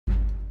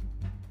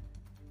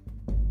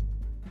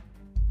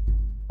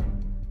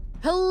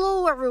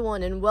Hello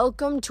everyone and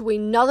welcome to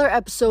another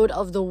episode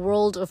of The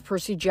World of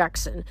Percy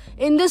Jackson.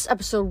 In this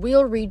episode,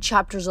 we'll read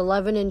chapters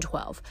 11 and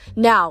 12.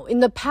 Now, in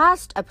the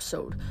past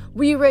episode,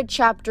 we read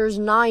chapters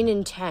 9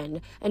 and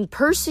 10, and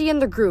Percy and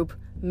the group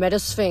met a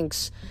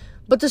Sphinx.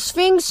 But the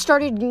Sphinx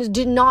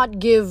did not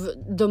give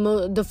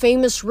the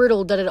famous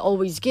riddle that it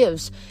always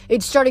gives.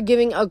 It started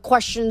giving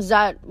questions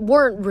that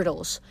weren't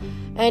riddles.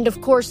 And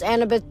of course,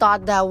 Annabeth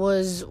thought that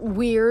was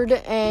weird,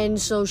 and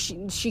so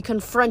she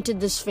confronted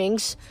the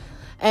Sphinx.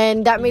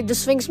 And that made the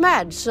Sphinx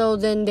mad. So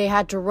then they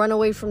had to run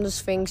away from the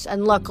Sphinx.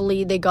 And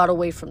luckily, they got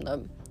away from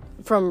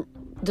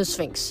the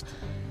Sphinx.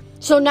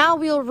 So now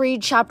we'll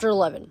read chapter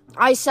 11.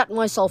 I set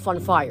myself on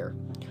fire.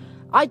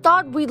 I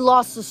thought we'd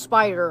lost the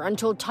spider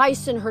until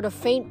Tyson heard a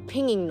faint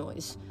pinging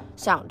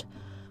sound.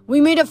 We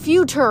made a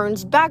few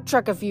turns,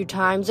 backtracked a few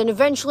times, and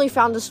eventually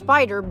found the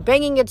spider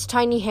banging its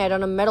tiny head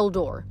on a metal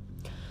door.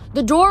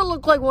 The door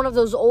looked like one of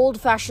those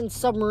old-fashioned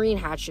submarine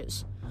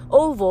hatches.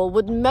 Oval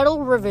with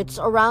metal rivets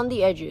around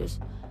the edges.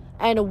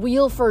 And a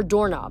wheel for a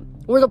doorknob.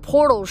 Where the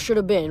portal should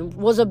have been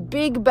was a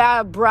big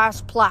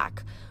brass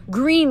plaque,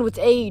 green with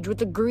age, with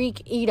the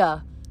Greek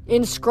Eta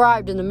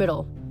inscribed in the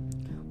middle.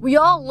 We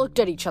all looked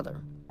at each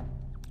other.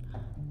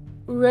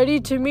 "Ready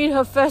to meet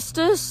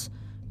Hephaestus?"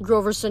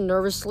 Grover said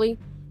nervously.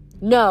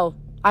 "No,"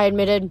 I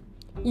admitted.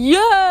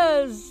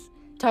 "Yes!"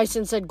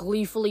 Tyson said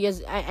gleefully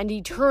and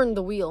he turned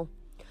the wheel.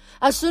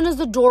 As soon as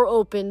the door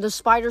opened, the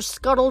spider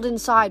scuttled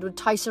inside with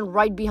Tyson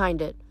right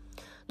behind it.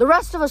 The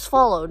rest of us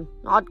followed,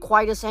 not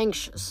quite as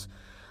anxious.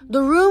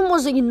 The room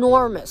was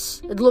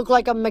enormous. It looked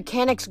like a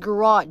mechanic's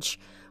garage,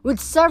 with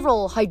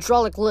several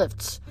hydraulic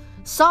lifts.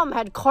 Some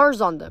had cars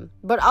on them,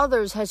 but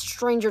others had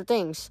stranger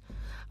things.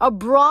 A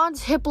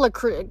bronze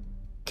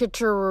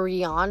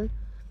hippocraterion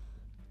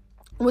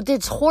with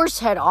its horse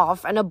head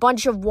off and a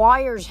bunch of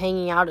wires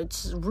hanging out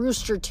its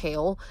rooster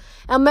tail,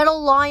 a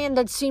metal lion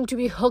that seemed to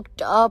be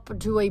hooked up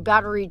to a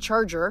battery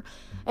charger,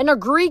 and a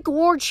Greek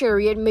war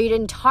chariot made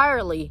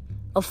entirely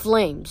of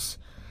flames.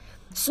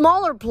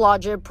 Smaller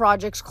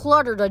projects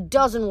cluttered a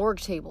dozen work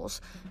tables.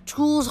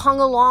 Tools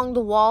hung along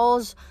the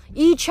walls.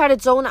 Each had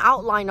its own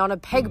outline on a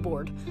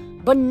pegboard,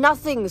 but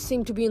nothing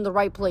seemed to be in the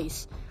right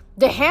place.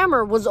 The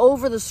hammer was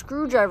over the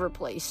screwdriver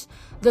place.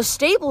 The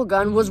staple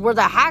gun was where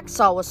the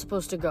hacksaw was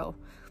supposed to go.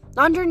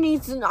 Under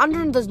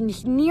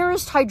the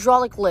nearest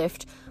hydraulic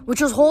lift,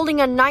 which was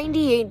holding a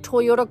 98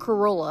 Toyota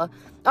Corolla,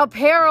 a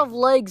pair of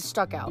legs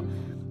stuck out.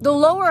 The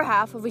lower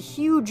half of a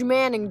huge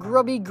man in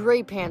grubby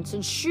gray pants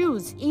and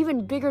shoes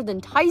even bigger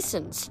than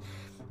Tyson's.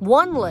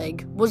 One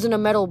leg was in a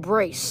metal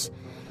brace.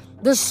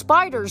 The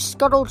spider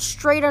scuttled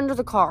straight under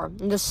the car,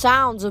 and the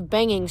sounds of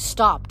banging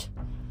stopped.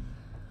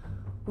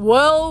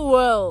 "Well,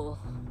 well,"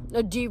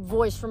 a deep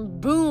voice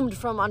boomed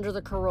from under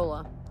the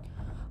Corolla.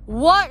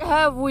 "What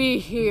have we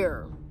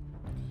here?"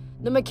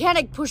 The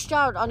mechanic pushed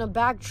out on a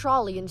back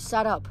trolley and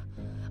sat up.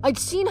 I'd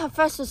seen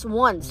Hephaestus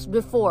once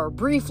before,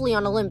 briefly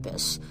on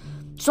Olympus,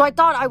 so I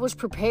thought I was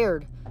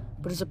prepared,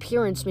 but his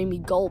appearance made me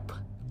gulp.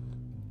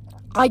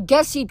 I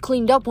guess he'd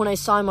cleaned up when I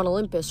saw him on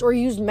Olympus, or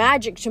used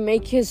magic to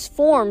make his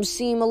form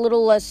seem a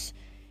little less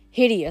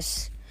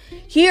hideous.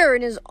 Here,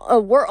 in his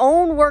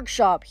own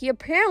workshop, he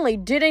apparently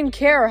didn't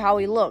care how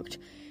he looked.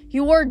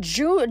 He wore a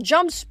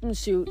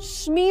jumpsuit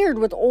smeared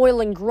with oil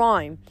and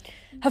grime.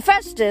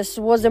 Hephaestus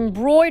was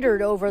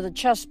embroidered over the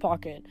chest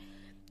pocket.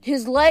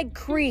 His leg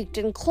creaked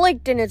and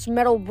clicked in its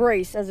metal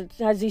brace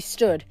as he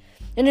stood,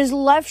 and his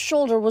left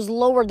shoulder was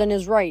lower than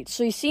his right,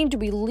 so he seemed to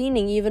be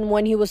leaning even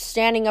when he was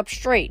standing up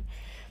straight.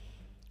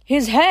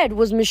 His head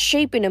was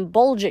misshapen and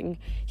bulging.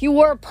 He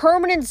wore a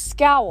permanent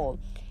scowl.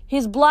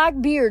 His black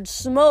beard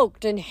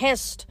smoked and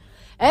hissed.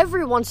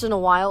 Every once in a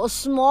while, a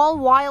small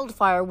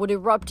wildfire would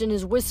erupt in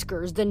his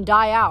whiskers, then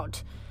die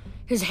out.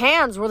 His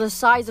hands were the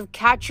size of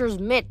catcher's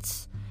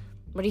mitts,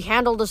 but he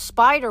handled a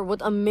spider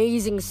with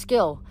amazing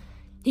skill.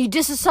 He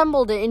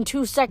disassembled it in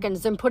 2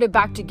 seconds, then put it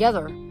back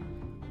together.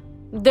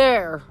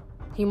 "There,"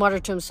 he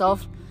muttered to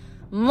himself.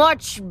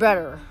 "Much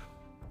better."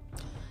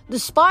 The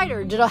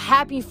spider did a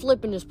happy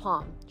flip in his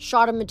palm,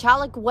 shot a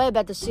metallic web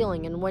at the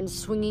ceiling, and went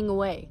swinging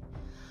away.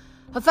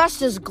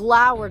 Hephaestus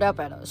glowered up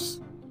at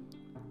us.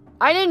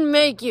 "I didn't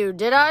make you,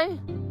 did I?"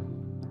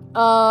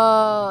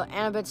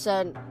 Annabeth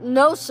said.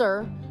 "No,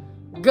 sir."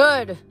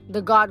 "Good,"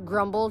 the god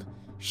grumbled.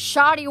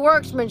 "Shoddy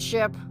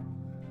workmanship."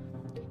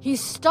 He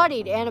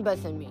studied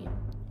Annabeth and me.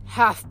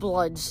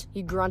 "Half-bloods,"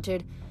 he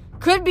grunted.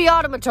 "Could be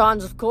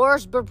automatons, of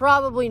course, but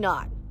probably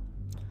not."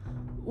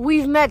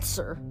 "We've met,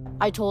 sir,"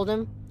 I told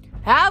him.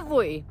 "Have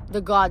we?"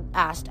 the god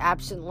asked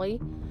absently.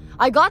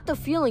 I got the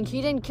feeling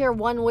he didn't care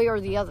one way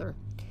or the other.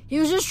 He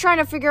was just trying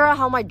to figure out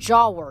how my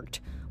jaw worked,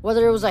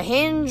 whether it was a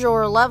hinge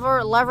or a lever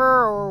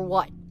or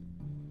what.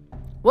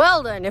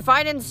 "Well then, if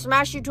I didn't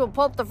smash you to a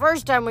pulp the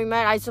first time we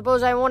met, I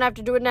suppose I won't have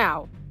to do it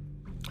now."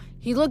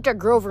 He looked at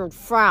Grover and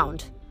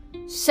frowned.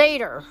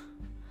 "Satyr."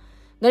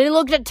 Then he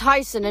looked at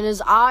Tyson and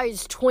his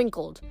eyes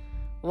twinkled.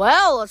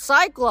 "Well, a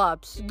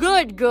Cyclops.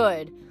 Good.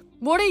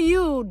 What are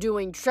you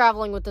doing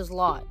traveling with this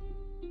lot?"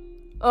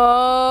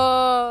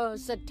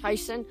 said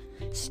Tyson,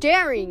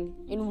 staring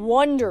in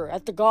wonder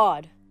at the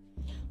god.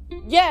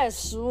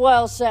 Yes,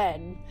 well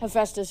said,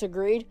 Hephaestus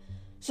agreed.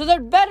 So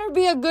there'd better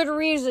be a good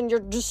reason you're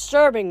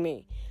disturbing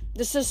me.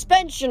 The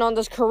suspension on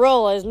this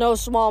corolla is no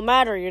small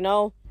matter, you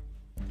know.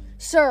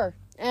 Sir,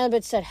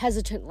 Annabeth said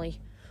hesitantly,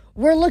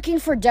 we're looking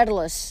for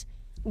Daedalus.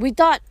 We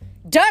thought,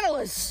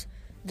 Daedalus!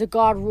 The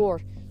god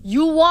roared.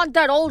 You want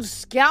that old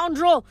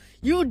scoundrel?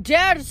 You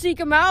dare to seek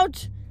him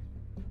out?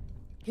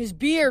 His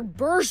beard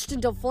burst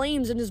into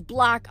flames and his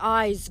black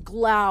eyes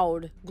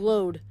glowed.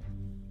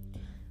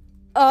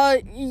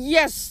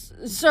 Yes,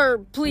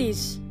 sir,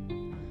 please,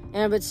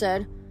 Annabeth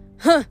said.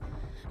 Huh,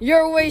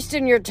 you're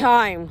wasting your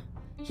time.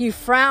 He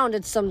frowned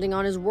at something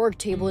on his work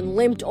table and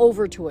limped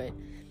over to it.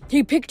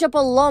 He picked up a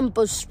lump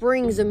of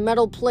springs and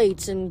metal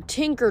plates and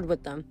tinkered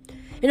with them.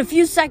 In a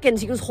few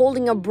seconds, he was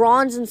holding a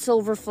bronze and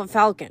silver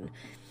falcon.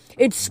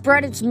 It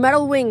spread its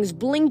metal wings,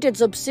 blinked its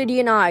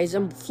obsidian eyes,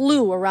 and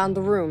flew around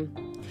the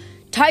room.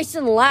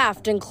 Tyson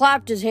laughed and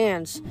clapped his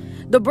hands.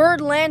 The bird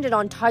landed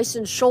on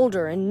Tyson's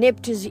shoulder and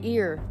nipped his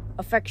ear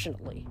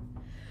affectionately.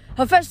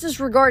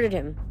 Hephaestus regarded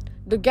him.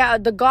 The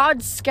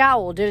god's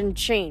scowl didn't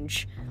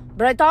change,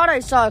 but I thought I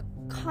saw a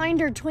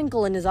kinder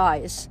twinkle in his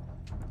eyes.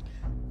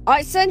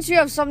 I sense you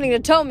have something to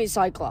tell me,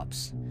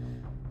 Cyclops.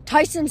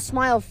 Tyson's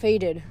smile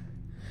faded.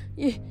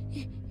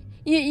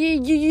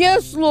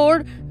 Yes,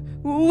 Lord.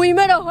 We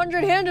met a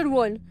 100-handed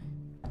one.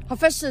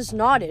 Hephaestus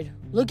nodded,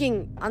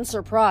 looking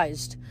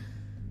unsurprised.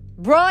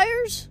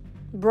 Briars?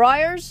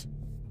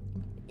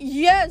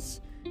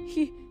 Yes.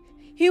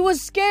 He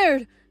was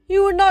scared. He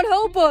would not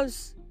help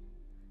us.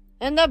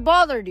 And that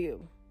bothered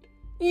you?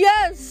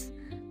 Yes.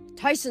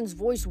 Tyson's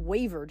voice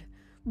wavered.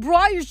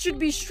 Briars should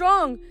be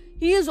strong.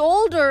 He is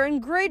older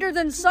and greater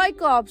than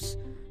Cyclops.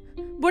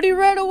 But he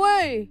ran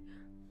away.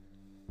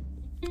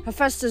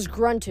 Hephaestus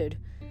grunted.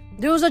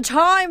 There was a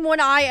time when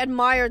I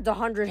admired the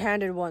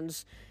 100-handed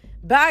ones,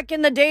 back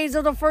in the days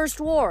of the First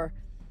War.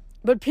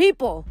 But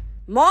people,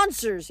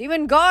 monsters,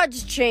 even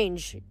gods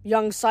change,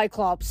 young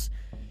Cyclops.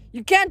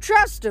 You can't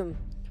trust them.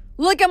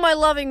 Look at my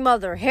loving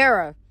mother,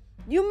 Hera.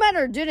 You met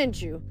her,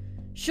 didn't you?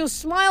 She'll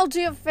smile to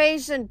your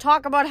face and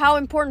talk about how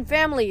important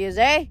family is,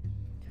 eh?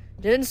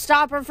 Didn't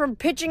stop her from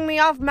pitching me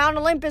off Mount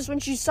Olympus when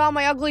she saw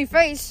my ugly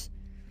face.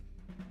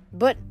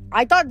 But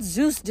I thought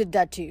Zeus did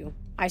that to you,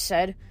 I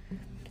said.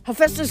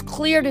 Hephaestus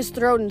cleared his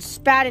throat and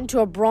spat into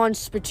a bronze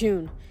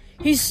spittoon.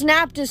 He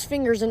snapped his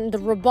fingers and the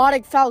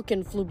robotic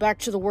falcon flew back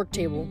to the work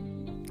table.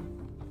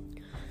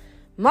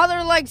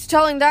 Mother likes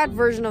telling that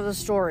version of the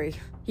story,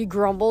 he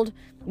grumbled.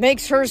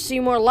 Makes her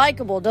seem more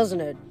likable,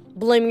 doesn't it?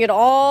 Blaming it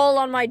all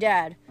on my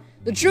dad.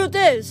 The truth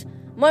is,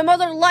 my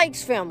mother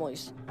likes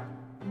families.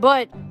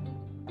 But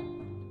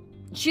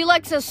she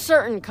likes a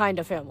certain kind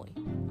of family.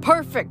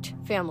 Perfect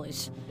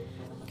families.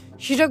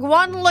 She took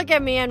one look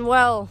at me and,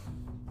 well,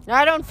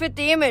 I don't fit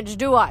the image,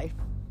 do I?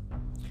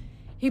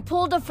 He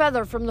pulled a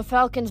feather from the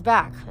falcon's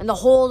back, and the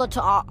whole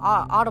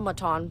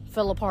automaton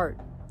fell apart.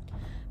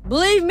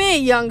 Believe me,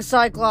 young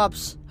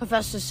Cyclops,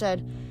 Hephaestus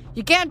said,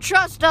 you can't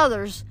trust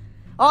others.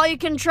 All you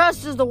can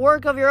trust is the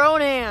work of your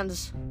own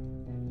hands.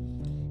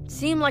 It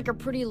seemed like a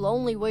pretty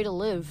lonely way to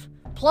live.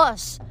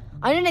 Plus,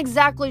 I didn't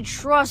exactly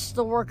trust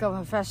the work of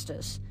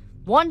Hephaestus.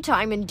 One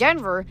time in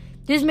Denver,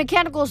 his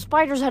mechanical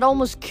spiders had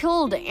almost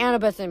killed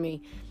Annabeth and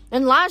me.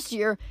 And last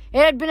year,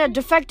 it had been a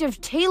defective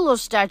Talos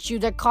statue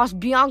that cost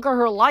Bianca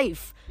her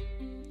life.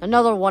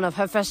 Another one of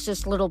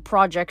Hephaestus' little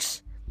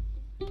projects.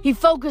 He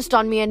focused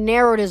on me and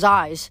narrowed his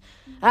eyes,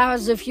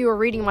 as if he were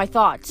reading my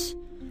thoughts.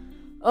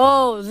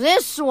 Oh,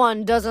 this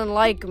one doesn't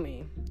like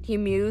me, he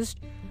mused.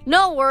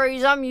 No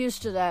worries, I'm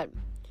used to that.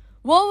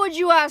 What would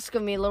you ask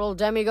of me, little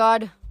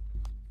demigod?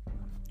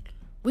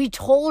 We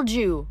told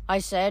you, I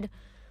said.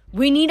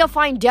 We need to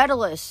find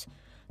Daedalus.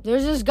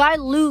 There's this guy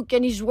Luke,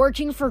 and he's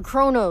working for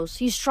Kronos.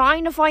 He's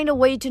trying to find a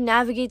way to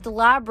navigate the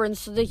Labyrinth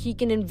so that he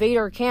can invade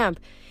our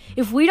camp.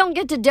 If we don't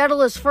get to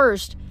Daedalus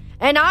first,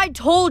 and I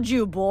told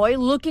you, boy,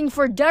 looking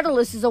for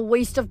Daedalus is a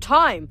waste of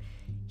time.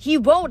 He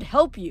won't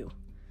help you.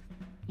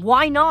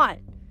 Why not?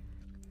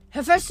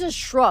 Hephaestus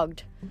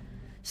shrugged.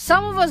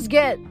 Some of us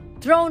get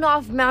thrown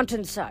off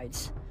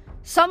mountainsides.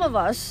 Some of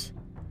us,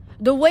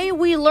 the way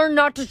we learn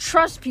not to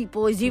trust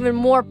people is even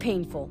more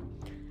painful.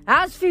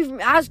 Ask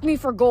me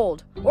for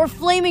gold, or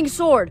flaming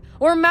sword,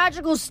 or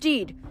magical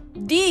steed.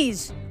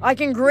 These I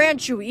can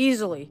grant you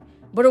easily.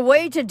 But a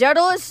way to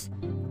Daedalus?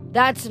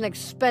 That's an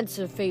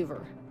expensive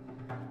favor.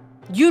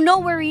 You know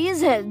where he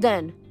is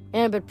then,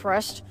 Annabeth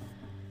pressed.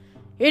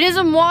 It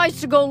isn't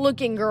wise to go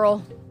looking,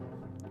 girl.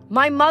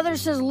 My mother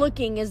says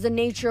looking is the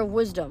nature of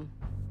wisdom.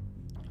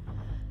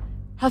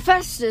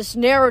 Hephaestus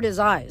narrowed his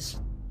eyes.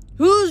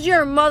 Who's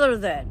your mother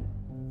then?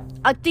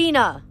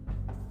 Athena.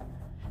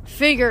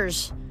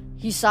 Figures,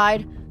 he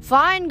sighed.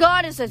 Fine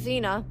goddess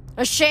Athena.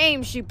 A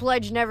shame she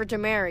pledged never to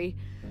marry.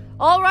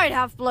 All right,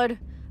 Half-Blood.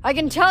 I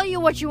can tell you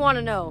what you want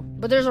to know,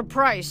 but there's a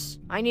price.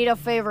 I need a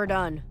favor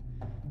done.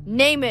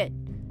 Name it,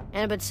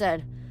 Annabeth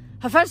said.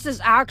 Hephaestus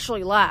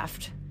actually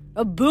laughed.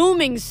 A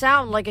booming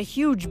sound like a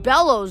huge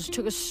bellows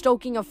took a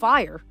stoking of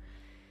fire.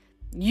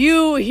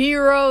 You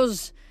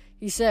heroes,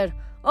 he said,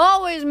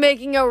 always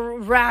making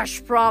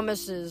rash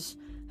promises.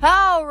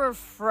 How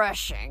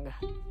refreshing.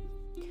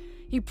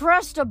 He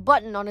pressed a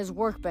button on his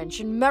workbench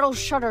and metal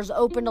shutters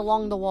opened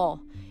along the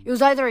wall. It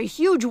was either a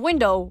huge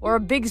window or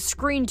a big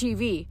screen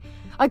TV.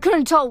 I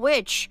couldn't tell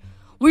which.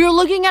 We were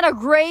looking at a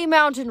gray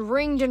mountain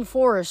ringed in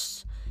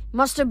forests. It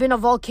must have been a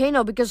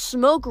volcano because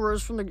smoke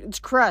rose from its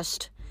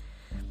crest.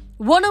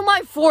 One of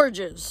my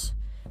forges,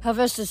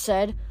 Hephaestus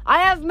said. I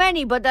have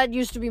many, but that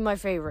used to be my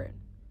favorite.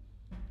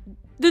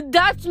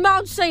 That's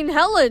Mount St.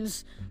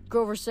 Helens,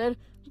 Grover said.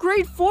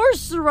 Great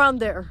forests around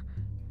there.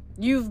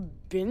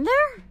 You've been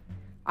there?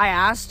 I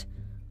asked.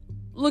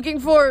 Looking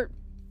for,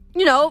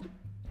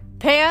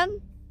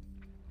 Pan?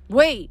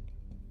 Wait,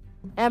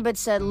 Ambit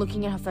said,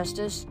 looking at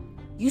Hephaestus.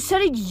 You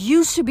said it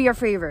used to be your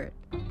favorite.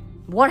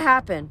 What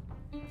happened?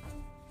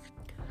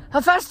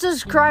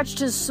 Hephaestus scratched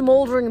his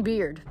smoldering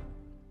beard.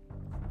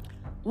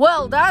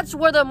 Well, that's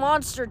where the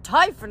monster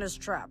Typhon is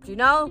trapped,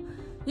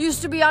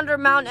 Used to be under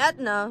Mount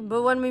Etna,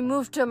 but when we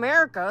moved to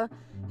America,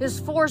 his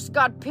force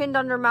got pinned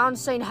under Mount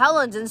St.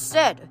 Helens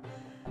instead.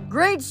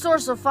 Great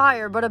source of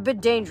fire, but a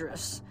bit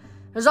dangerous.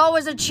 There's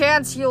always a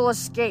chance he'll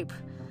escape.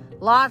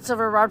 Lots of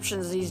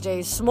eruptions these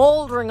days,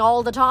 smoldering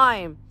all the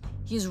time.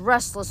 He's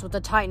restless with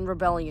the Titan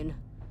rebellion.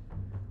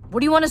 What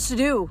do you want us to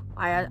do?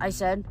 I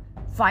said.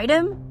 Fight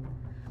him?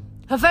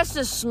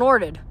 Hephaestus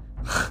snorted.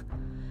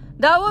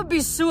 That would be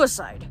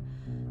suicide.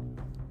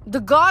 The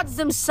gods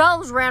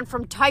themselves ran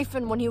from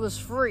Typhon when he was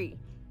free.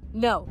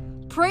 No,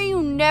 pray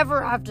you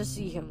never have to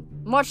see him,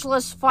 much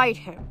less fight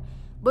him.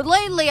 But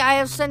lately I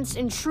have sensed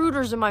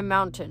intruders in my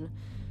mountain.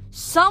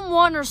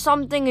 Someone or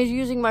something is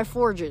using my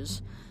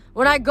forges.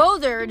 When I go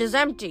there, it is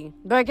empty,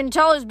 but I can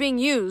tell it's being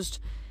used.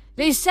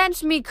 They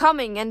sense me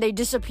coming and they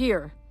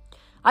disappear.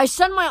 I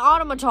send my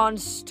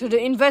automatons to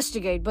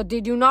investigate, but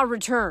they do not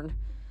return.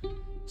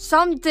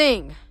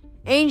 Something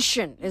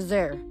ancient is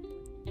there.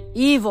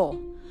 Evil.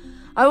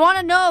 I want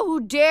to know who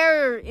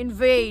dare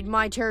invade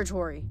my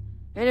territory,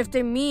 and if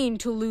they mean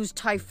to lose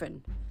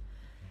Typhon.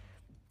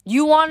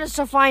 You want us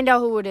to find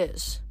out who it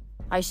is,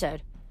 I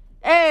said.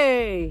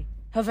 Hey,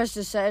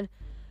 Hephaestus said.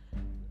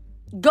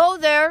 Go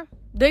there.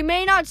 They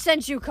may not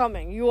sense you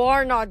coming. You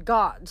are not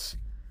gods.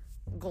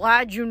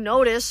 Glad you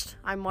noticed,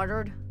 I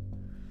muttered.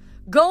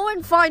 Go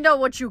and find out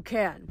what you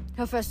can,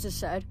 Hephaestus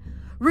said.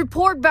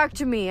 Report back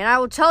to me, and I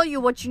will tell you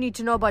what you need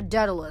to know about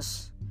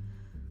Daedalus.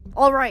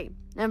 All right,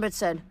 Ambit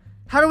said.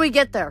 How do we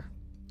get there?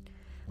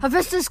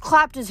 Hephaestus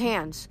clapped his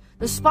hands.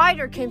 The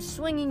spider came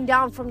swinging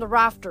down from the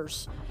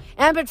rafters.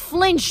 Ambit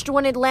flinched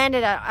when it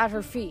landed at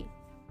her feet.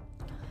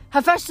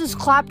 Hephaestus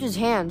clapped his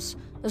hands.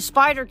 The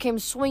spider came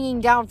swinging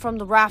down from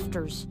the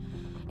rafters.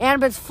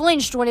 Ambit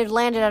flinched when it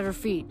landed at her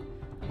feet.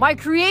 My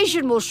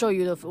creation will show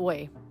you the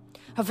way,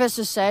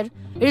 Hephaestus said.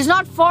 It is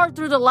not far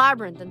through the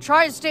labyrinth, and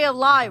try to stay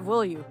alive,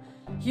 will you?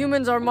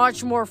 Humans are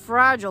much more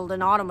fragile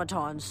than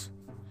automatons.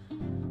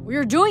 We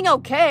were doing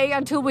okay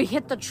until we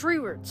hit the tree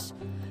roots.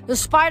 The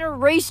spider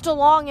raced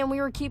along and we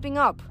were keeping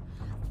up.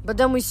 But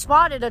then we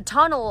spotted a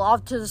tunnel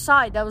off to the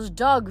side that was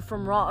dug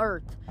from raw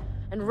earth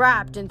and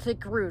wrapped in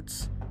thick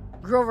roots.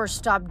 Grover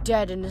stopped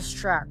dead in his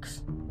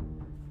tracks.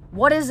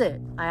 What is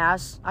it?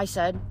 I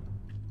said.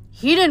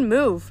 He didn't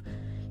move.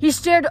 He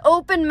stared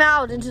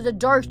open-mouthed into the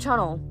dark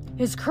tunnel.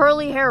 His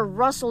curly hair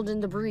rustled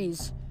in the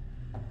breeze.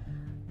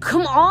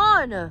 Come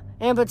on,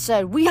 Ambit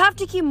said. We have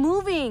to keep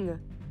moving.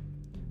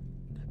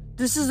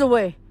 This is the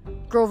way,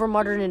 Grover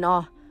muttered in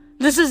awe.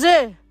 This is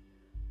it.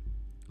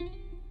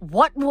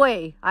 What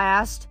way? I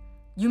asked.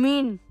 You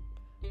mean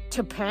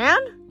to Pan?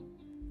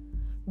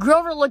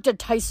 Grover looked at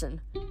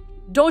Tyson.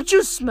 Don't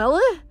you smell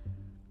it?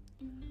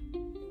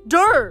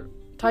 Dirt,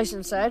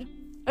 Tyson said.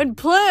 And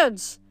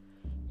plants.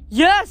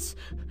 Yes,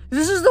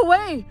 this is the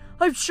way.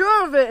 I'm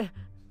sure of it.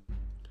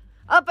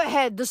 Up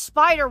ahead, the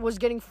spider was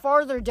getting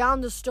farther down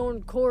the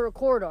stone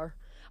corridor.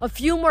 A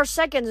few more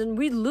seconds and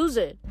we'd lose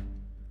it.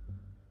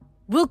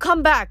 We'll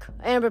come back,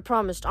 Ambit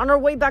promised, on our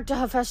way back to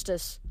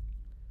Hephaestus.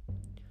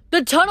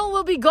 The tunnel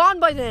will be gone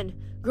by then,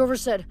 Grover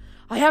said.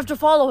 I have to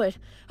follow it.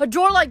 A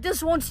door like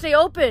this won't stay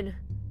open.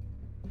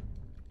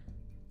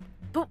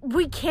 But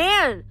we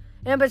can,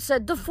 Ambit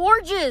said. The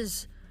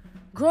forges.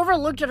 Grover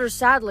looked at her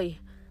sadly.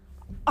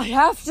 I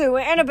have to,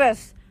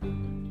 Annabeth.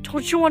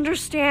 Don't you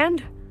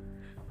understand?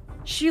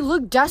 She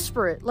looked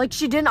desperate, like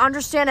she didn't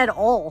understand at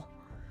all.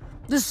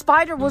 The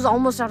spider was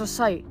almost out of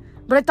sight.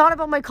 But I thought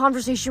about my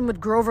conversation with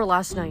Grover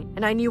last night,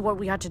 and I knew what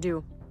we had to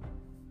do.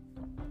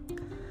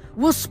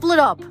 We'll split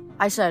up,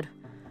 I said.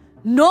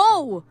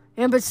 No,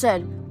 Ambit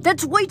said.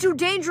 That's way too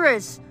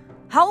dangerous.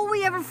 How will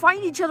we ever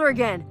find each other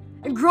again?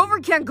 And Grover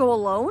can't go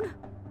alone.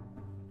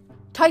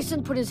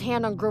 Tyson put his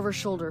hand on Grover's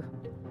shoulder.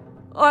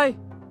 I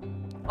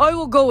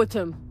will go with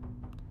him.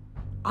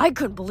 I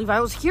couldn't believe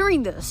I was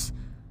hearing this.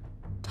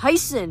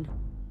 Tyson,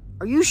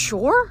 are you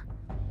sure?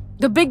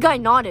 The big guy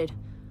nodded.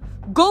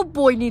 Goat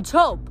Boy needs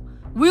help.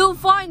 We'll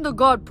find the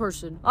god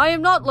person. I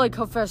am not like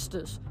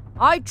Hephaestus.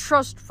 I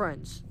trust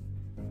friends.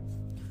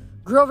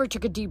 Grover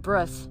took a deep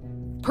breath.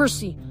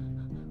 Percy,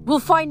 we'll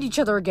find each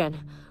other again.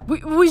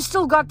 We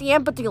still got the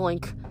empathy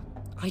link.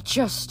 I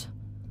just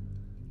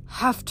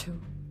have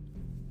to.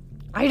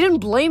 I didn't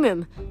blame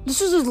him.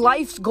 This was his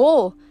life's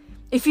goal.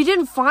 If he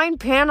didn't find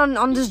Pan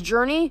on this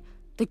journey,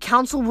 the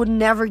council would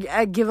never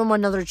give him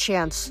another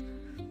chance.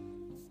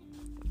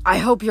 I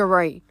hope you're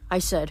right, I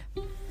said.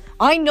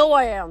 I know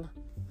I am.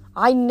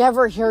 I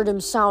never heard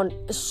him sound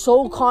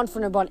so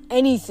confident about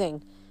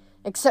anything,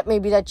 except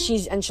maybe that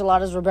cheese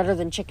enchiladas were better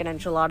than chicken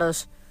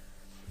enchiladas.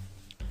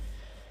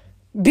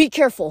 Be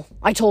careful,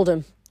 I told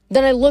him.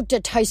 Then I looked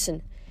at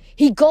Tyson.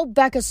 He gulped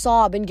back a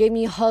sob and gave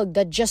me a hug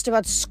that just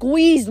about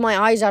squeezed my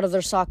eyes out of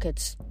their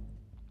sockets.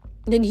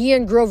 Then he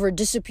and Grover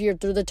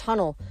disappeared through the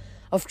tunnel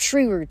of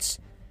tree roots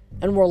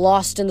and were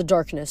lost in the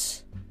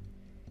darkness.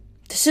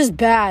 This is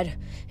bad,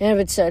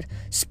 Annabeth said.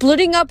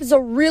 Splitting up is a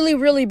really,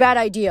 really bad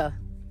idea.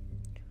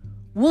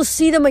 We'll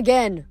see them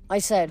again, I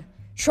said,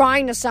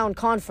 trying to sound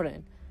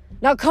confident.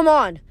 Now come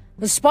on,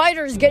 the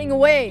spider is getting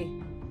away.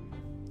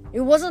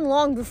 It wasn't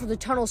long before the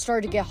tunnel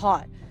started to get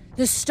hot.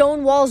 The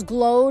stone walls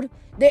glowed.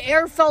 The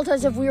air felt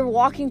as if we were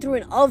walking through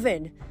an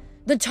oven.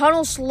 The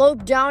tunnel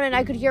sloped down and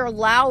I could hear a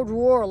loud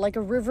roar like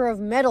a river of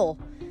metal.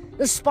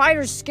 The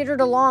spider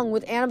skittered along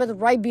with Annabeth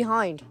right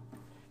behind.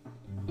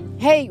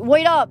 Hey,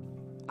 wait up,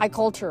 I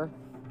called her.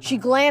 She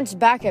glanced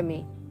back at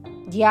me.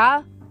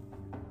 Yeah?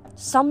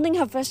 Something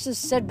Hephaestus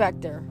said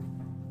back there.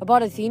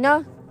 About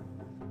Athena?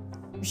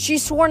 She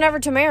swore never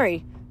to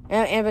marry,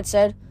 Annabeth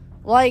said.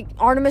 Like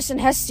Artemis and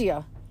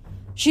Hestia.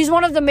 She's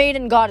one of the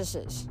maiden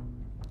goddesses.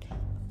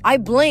 I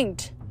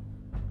blinked.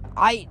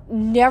 I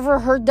never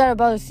heard that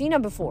about Athena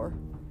before.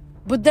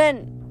 But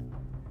then,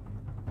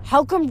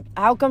 how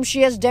come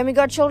she has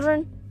demigod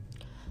children?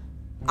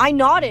 I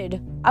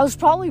nodded. I was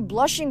probably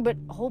blushing, but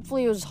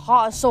hopefully it was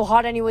so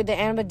hot anyway that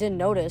Annabeth didn't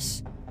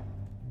notice.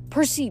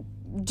 Percy,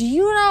 do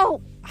you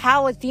know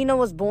how Athena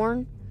was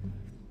born?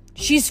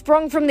 She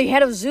sprung from the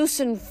head of Zeus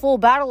in full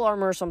battle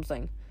armor or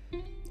something.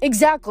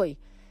 Exactly.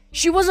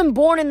 She wasn't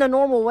born in the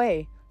normal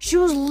way. She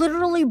was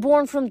literally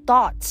born from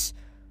thoughts.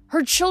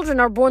 Her children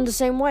are born the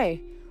same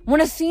way. When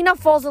Athena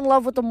falls in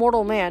love with a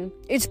mortal man,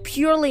 it's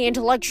purely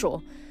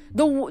intellectual.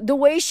 The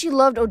way she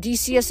loved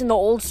Odysseus in the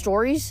old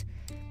stories,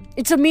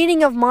 it's a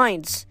meeting of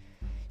minds.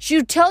 She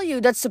would tell you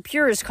that's the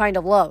purest kind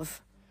of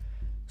love.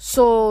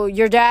 So,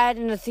 your dad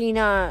and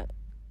Athena...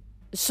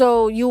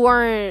 So, you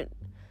weren't...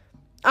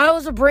 I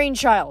was a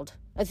brainchild,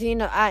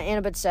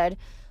 Annabeth said.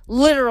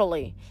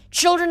 Literally.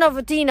 Children of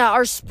Athena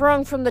are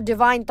sprung from the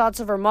divine thoughts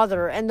of her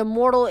mother and the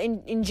mortal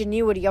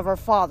ingenuity of her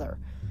father.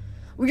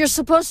 We are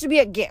supposed to be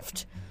a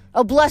gift.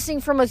 A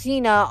blessing from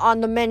Athena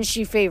on the men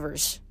she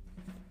favors.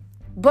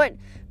 But,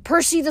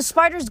 Percy, the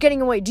spider's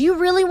getting away. Do you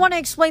really want me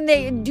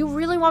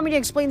to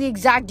explain the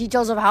exact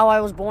details of how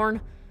I was born?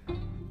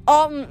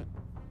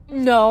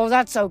 No,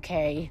 that's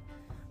okay.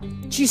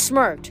 She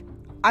smirked.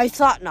 I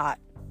thought not.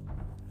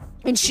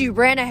 And she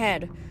ran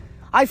ahead.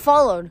 I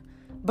followed,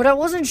 but I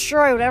wasn't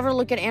sure I would ever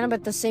look at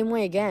Annabeth the same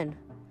way again.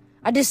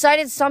 I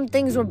decided some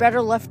things were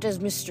better left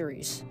as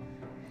mysteries.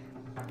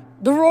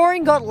 The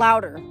roaring got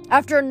louder.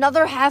 After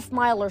another half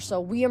mile or so,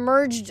 we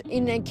emerged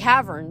in a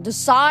cavern the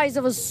size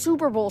of a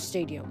Super Bowl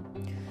stadium.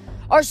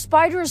 Our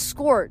spider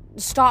escort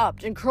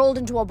stopped and curled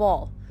into a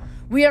ball.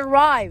 We had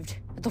arrived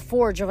at the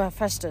forge of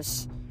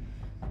Hephaestus.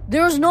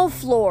 There was no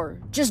floor,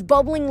 just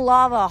bubbling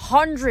lava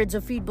hundreds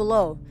of feet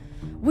below.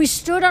 We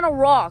stood on a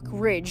rock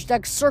ridge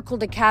that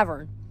circled the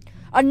cavern.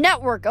 A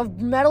network of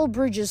metal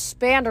bridges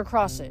spanned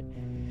across it.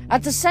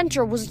 At the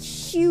center was a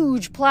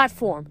huge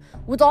platform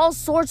with all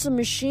sorts of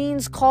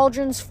machines,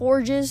 cauldrons,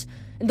 forges,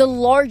 and the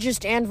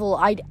largest anvil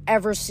I'd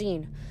ever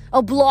seen.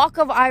 A block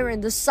of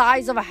iron the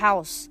size of a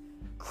house.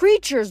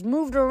 Creatures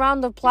moved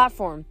around the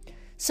platform,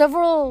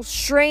 several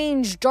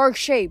strange, dark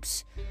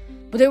shapes,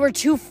 but they were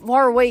too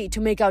far away to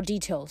make out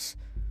details.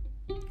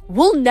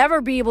 We'll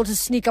never be able to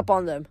sneak up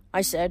on them,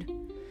 I said.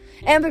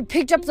 Amber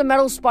picked up the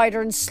metal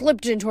spider and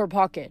slipped it into her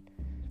pocket.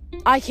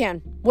 I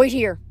can. Wait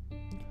here.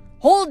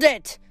 Hold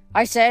it,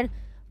 I said,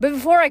 but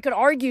before I could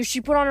argue, she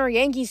put on her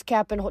Yankees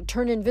cap and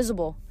turned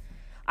invisible.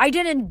 I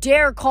didn't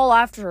dare call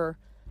after her,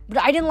 but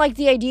I didn't like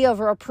the idea of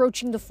her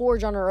approaching the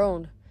forge on her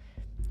own.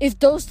 If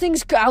those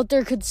things out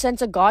there could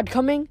sense a god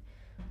coming,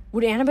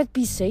 would Annabeth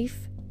be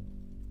safe?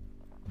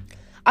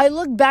 I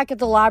looked back at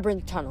the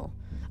Labyrinth tunnel.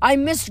 I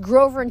missed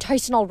Grover and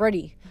Tyson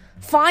already.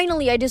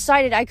 Finally, I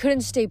decided I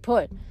couldn't stay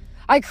put.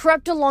 I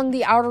crept along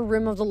the outer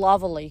rim of the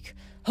lava lake,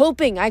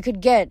 hoping I could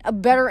get a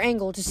better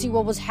angle to see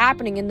what was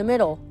happening in the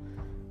middle.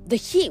 The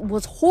heat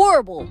was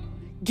horrible.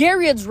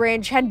 Garriod's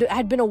ranch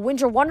had been a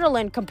winter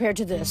wonderland compared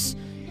to this.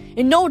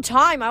 In no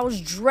time, I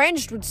was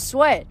drenched with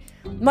sweat.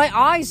 My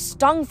eyes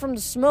stung from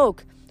the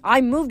smoke.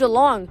 I moved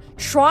along,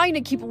 trying to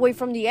keep away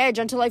from the edge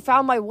until I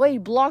found my way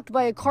blocked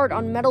by a cart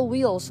on metal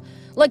wheels,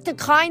 like the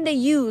kind they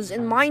use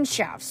in mine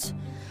shafts.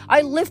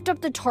 I lifted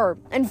up the tarp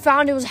and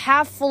found it was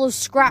half full of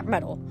scrap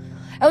metal.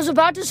 I was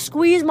about to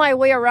squeeze my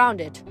way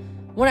around it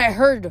when I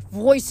heard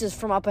voices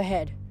from up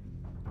ahead,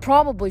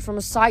 probably from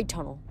a side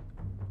tunnel.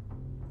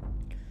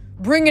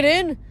 Bring it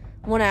in?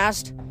 One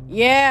asked.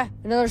 Yeah,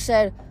 another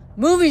said.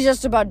 Movie's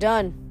just about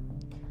done.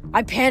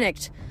 I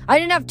panicked. I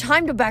didn't have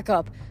time to back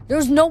up. There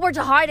was nowhere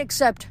to hide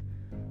except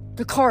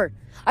the cart.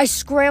 I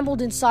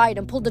scrambled inside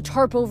and pulled the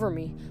tarp over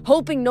me,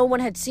 hoping no one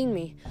had seen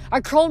me.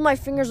 I curled my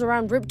fingers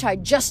around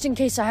Riptide just in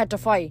case I had to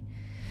fight.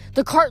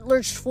 The cart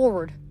lurched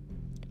forward.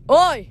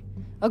 "Oi!"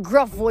 a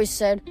gruff voice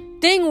said.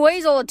 "Thing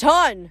weighs a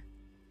ton."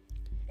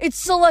 "It's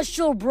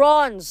celestial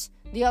bronze,"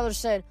 the other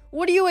said.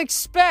 "What do you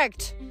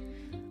expect?"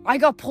 I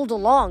got pulled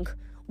along.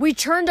 We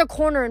turned a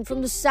corner, and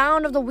from the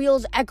sound of the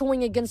wheels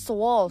echoing against the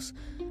walls,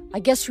 I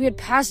guess we had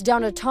passed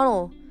down a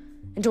tunnel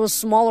into a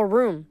smaller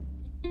room.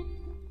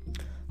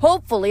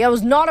 Hopefully, I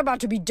was not about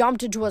to be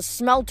dumped into a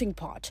smelting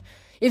pot.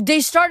 If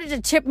they started to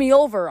tip me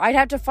over, I'd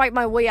have to fight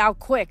my way out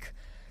quick.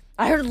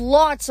 I heard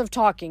lots of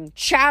talking,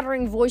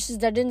 chattering voices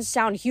that didn't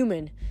sound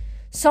human,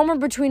 somewhere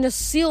between a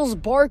seal's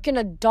bark and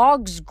a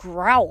dog's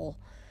growl.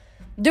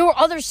 There were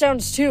other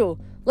sounds too,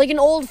 like an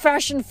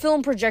old-fashioned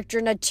film projector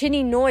and a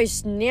tinny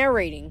noise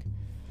narrating.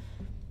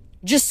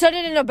 "Just set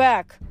it in the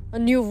back," a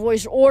new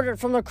voice ordered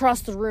from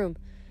across the room.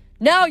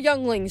 "Now,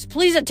 younglings,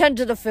 please attend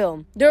to the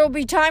film. There will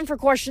be time for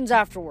questions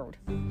afterward."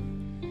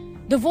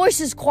 The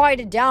voices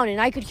quieted down, and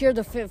I could hear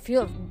the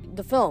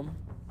film.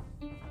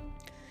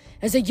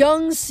 "As a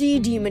young sea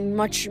demon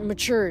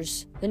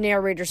matures," the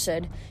narrator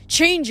said,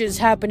 "changes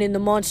happen in the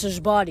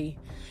monster's body.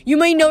 You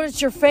may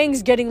notice your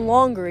fangs getting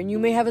longer, and you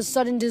may have a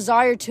sudden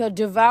desire to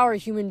devour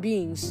human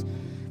beings.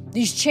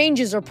 These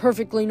changes are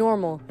perfectly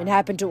normal and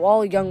happen to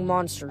all young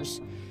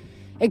monsters."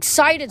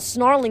 Excited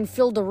snarling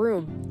filled the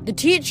room. The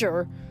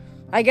teacher,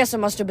 I guess it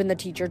must have been the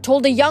teacher,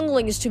 told the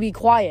younglings to be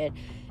quiet,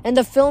 and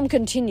the film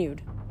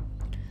continued.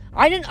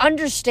 I didn't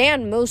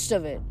understand most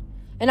of it,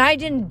 and I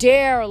didn't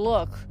dare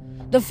look.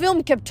 The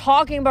film kept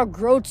talking about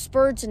growth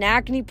spurts and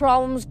acne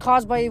problems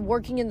caused by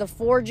working in the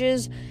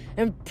forges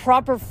and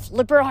proper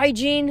flipper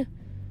hygiene.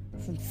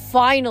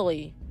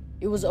 Finally,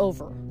 it was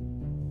over.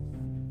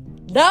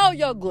 "Now,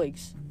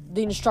 younglings,"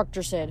 the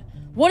instructor said,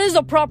 "what is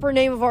the proper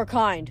name of our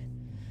kind?"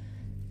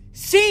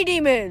 "Sea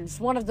demons,"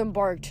 one of them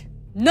barked.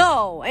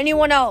 "No,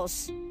 anyone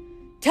else?"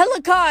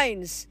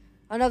 "Telekines,"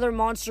 another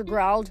monster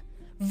growled.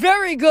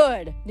 "Very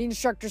good," the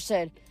instructor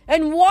said.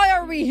 "And why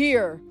are we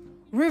here?"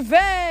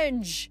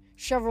 "Revenge,"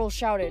 several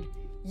shouted.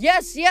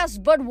 Yes,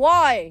 but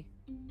why?"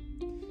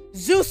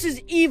 "Zeus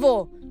is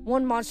evil,"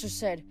 one monster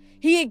said.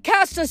 "He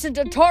cast us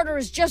into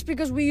Tartarus just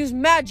because we use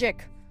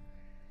magic."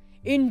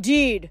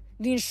 "Indeed,"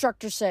 the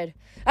instructor said.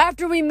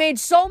 "After we made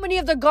so many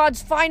of the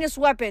gods' finest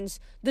weapons,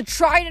 the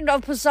trident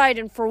of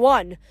Poseidon for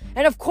one,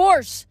 and of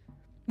course,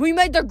 we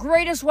made the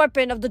greatest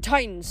weapon of the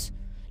Titans.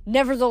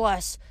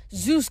 Nevertheless,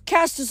 Zeus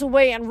cast us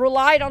away and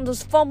relied on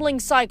those fumbling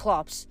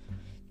Cyclops.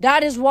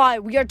 That is why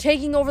we are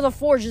taking over the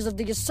forges of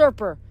the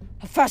usurper,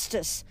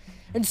 Hephaestus,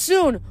 and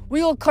soon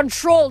we will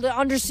control the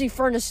undersea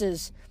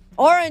furnaces,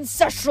 our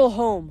ancestral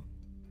home."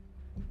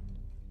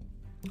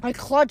 I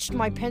clutched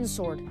my pen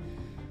sword.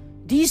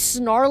 These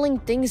snarling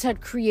things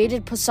had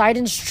created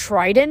Poseidon's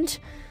trident?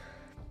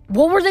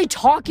 What were they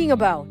talking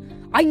about?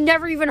 I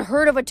never even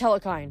heard of a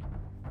telekine.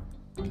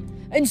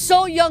 "And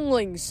so,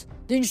 younglings,"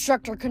 the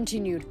instructor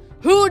continued,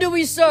 "who do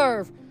we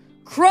serve?"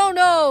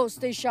 "Kronos,"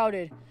 they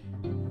shouted.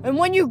 "And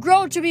when you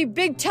grow to be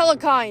big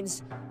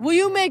telekines, will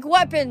you make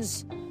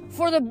weapons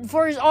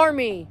for his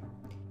army?"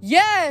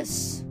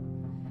 "Yes!"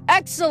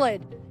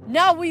 "Excellent!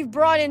 Now we've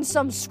brought in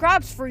some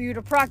scraps for you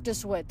to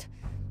practice with.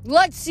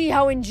 Let's see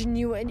how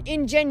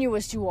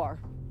ingenious you are."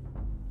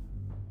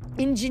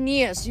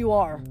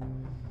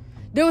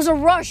 There was a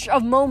rush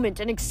of movement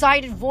and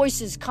excited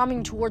voices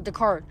coming toward the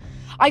cart.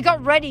 I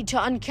got ready to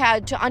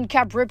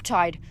uncap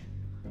Riptide.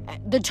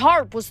 The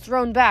tarp was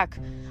thrown back.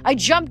 I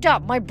jumped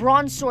up, my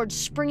bronze sword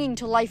springing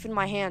to life in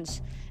my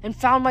hands, and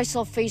found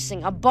myself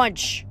facing a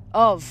bunch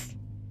of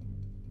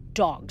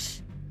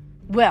dogs.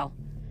 Well,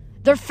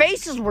 their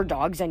faces were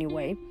dogs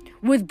anyway,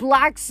 with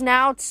black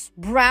snouts,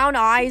 brown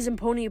eyes, and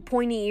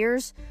pointy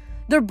ears.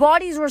 Their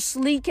bodies were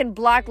sleek and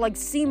black like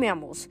sea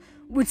mammals,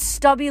 with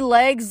stubby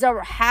legs that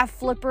were half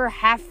flipper,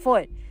 half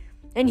foot,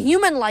 and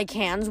human-like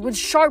hands with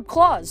sharp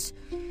claws.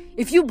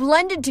 If you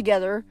blended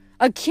together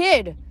a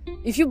kid,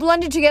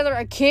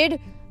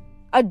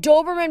 a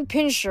Doberman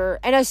Pinscher,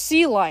 and a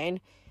sea lion,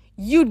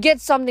 you'd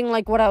get something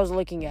like what I was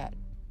looking at.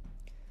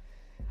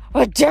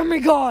 "A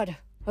demigod!"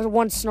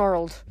 one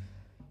snarled.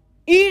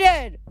 "Eat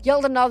it!"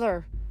 yelled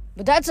another.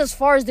 But that's as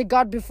far as they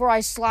got before I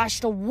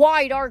slashed a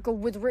wide arc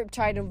with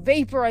Riptide and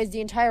vaporized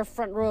the entire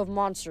front row of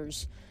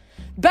monsters.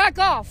 "Back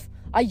off!"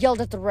 I yelled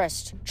at the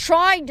rest,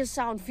 trying to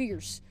sound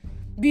fierce.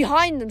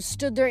 Behind them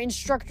stood their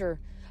instructor,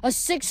 a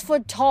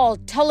 6-foot-tall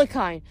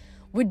telekine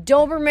with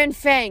Doberman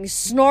fangs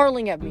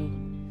snarling at me.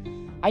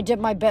 I did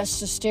my best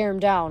to stare him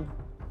down.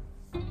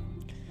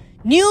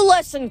 "New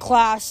lesson,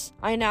 class,"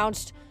 I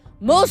announced.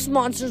 "Most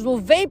monsters will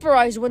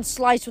vaporize when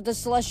sliced with a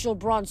celestial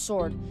bronze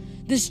sword.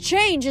 This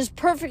change is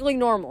perfectly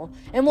normal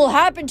and will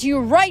happen to you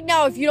right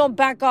now if you don't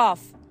back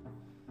off."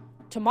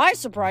 To my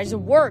surprise, it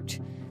worked.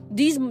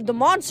 The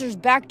monsters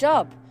backed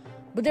up,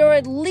 but there were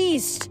at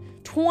least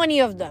 20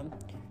 of them.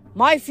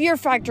 My fear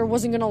factor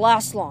wasn't going to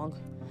last long.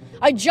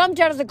 I jumped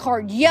out of the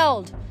cart,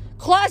 yelled,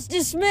 "Class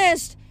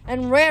dismissed,"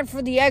 and ran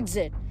for the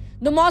exit.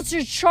 The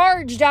monsters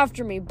charged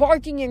after me,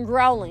 barking and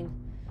growling.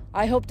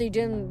 I hoped they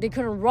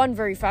couldn't run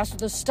very fast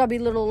with those stubby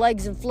little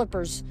legs and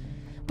flippers.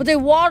 But they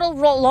waddled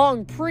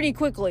along pretty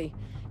quickly.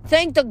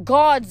 Thank the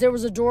gods there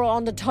was a door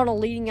on the tunnel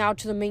leading out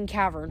to the main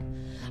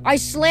cavern. I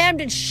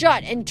slammed it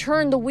shut and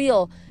turned the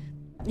wheel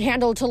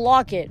handle to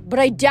lock it, but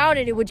I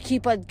doubted it would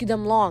keep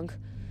them long.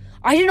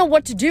 I didn't know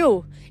what to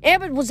do.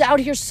 Ambit was out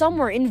here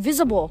somewhere,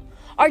 invisible.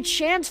 Our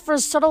chance for a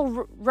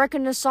subtle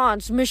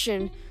reconnaissance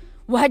mission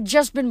had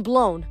just been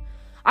blown.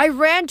 I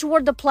ran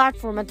toward the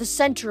platform at the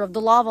center of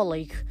the lava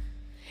lake.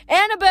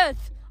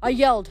 "Annabeth!" I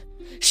yelled.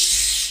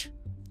 "Shh!"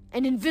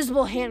 An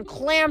invisible hand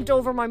clamped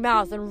over my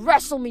mouth and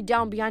wrestled me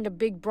down behind a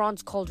big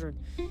bronze cauldron.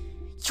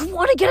 "You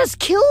want to get us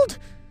killed?"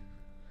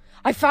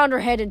 I found her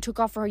head and took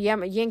off her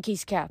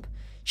Yankees cap.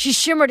 She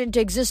shimmered into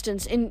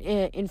existence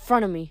in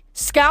front of me,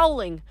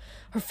 scowling,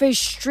 her face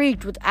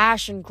streaked with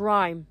ash and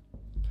grime.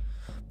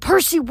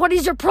 "Percy, what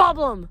is your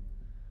problem?"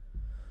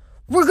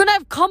 "We're gonna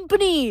have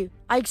company,"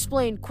 I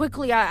explained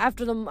quickly about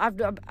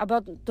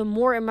the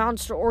more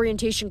monster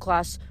orientation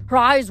class. Her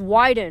eyes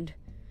widened.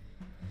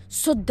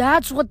 "So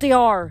that's what they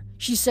are,"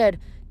 she said.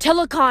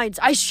 "Telekines.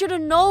 I should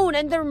have known,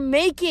 and they're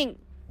making..."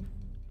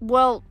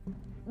 "Well,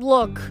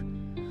 look."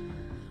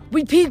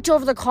 We peeked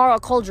over the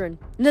cauldron.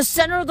 In the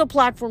center of the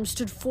platform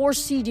stood 4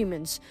 sea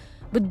demons,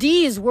 but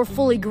these were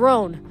fully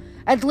grown,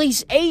 at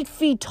least 8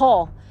 feet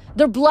tall.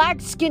 Their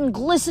black skin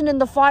glistened in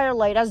the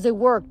firelight as they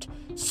worked,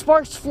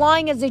 sparks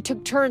flying as they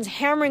took turns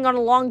hammering on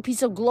a long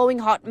piece of glowing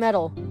hot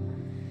metal.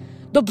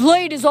 "The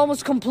blade is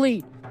almost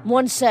complete,"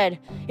 one said.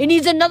 "It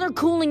needs another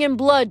cooling in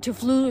blood to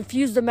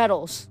fuse the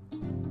metals."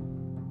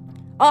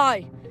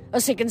 "Aye," a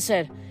second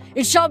said.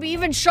 "It shall be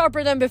even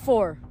sharper than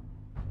before."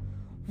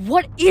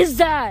 "What is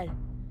that?"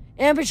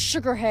 Ambit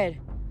shook her head.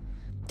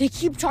 "They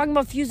keep talking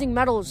about fusing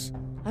metals.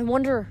 I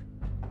wonder..."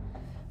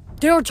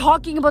 "They were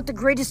talking about the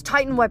greatest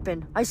Titan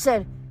weapon," I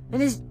said.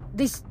 "And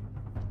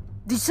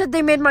they said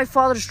they made my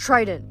father's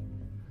trident."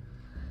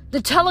 "The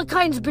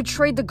Telekines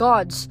betrayed the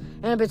gods,"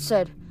 Ambit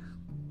said.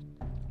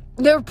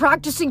 "They were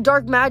practicing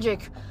dark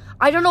magic.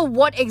 I don't know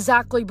what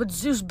exactly, but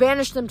Zeus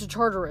banished them to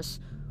Tartarus.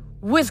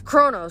 With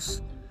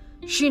Kronos."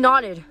 She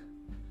nodded.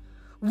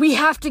 "We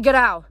have to get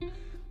out."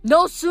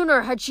 No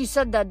sooner had she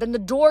said that than the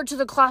door to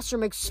the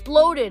classroom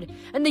exploded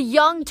and the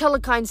young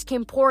Telekines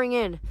came pouring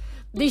in.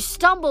 They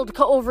stumbled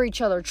over each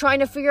other, trying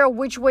to figure out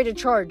which way to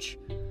charge.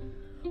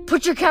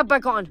 "Put your cap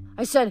back on,"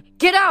 I said.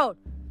 "Get out!"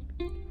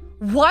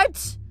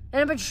 "What?"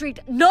 Annabeth shrieked.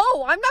 "No,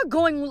 I'm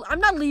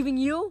not leaving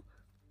you."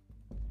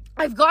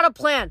 "I've got a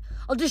plan.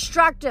 I'll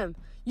distract him.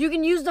 You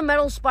can use the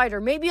metal spider.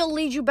 Maybe he'll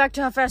lead you back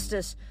to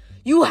Hephaestus.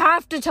 You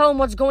have to tell him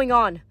what's going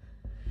on."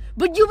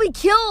 "But you'll be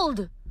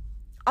killed."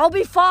 "I'll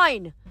be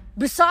fine.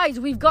 Besides,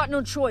 we've got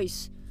no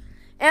choice."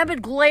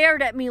 Ambit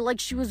glared at me like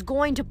she was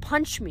going to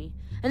punch me,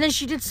 and then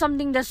she did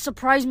something that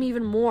surprised me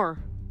even more.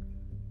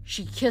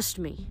 She kissed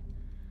me.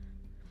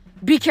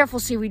 "Be careful,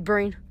 seaweed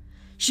brain."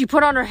 She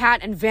put on her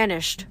hat and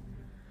vanished.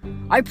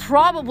 I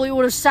probably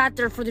would have sat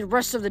there for the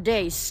rest of the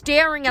day,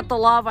 staring at the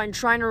lava and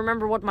trying to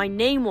remember what my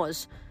name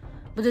was,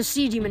 but the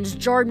sea demons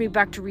jarred me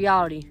back to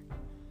reality.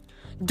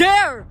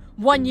 "There!"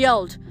 one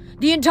yelled.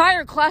 The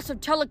entire class of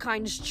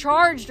Telekines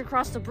charged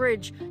across the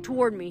bridge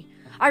toward me.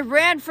 I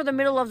ran for the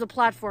middle of the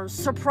platform,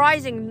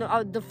 surprising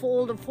the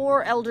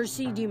 4 elder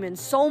sea demons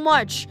so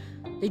much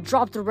they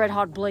dropped the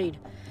red-hot blade.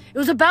 It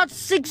was about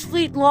 6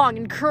 feet long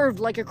and curved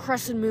like a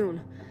crescent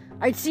moon.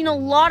 I'd seen a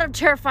lot of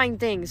terrifying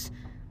things,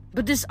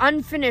 but this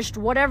unfinished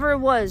whatever it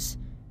was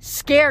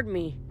scared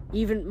me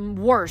even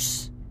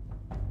worse.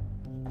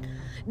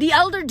 The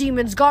elder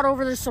demons got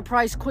over their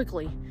surprise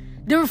quickly.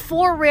 There were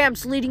 4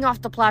 ramps leading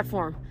off the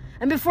platform,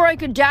 and before I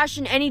could dash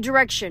in any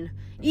direction,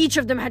 each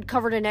of them had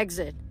covered an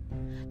exit.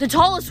 The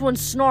tallest one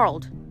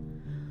snarled.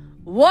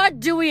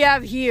 "What do we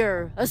have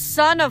here? A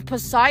son of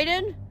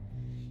Poseidon?"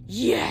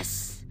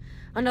 "Yes,"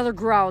 another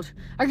growled.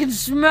 "I can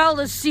smell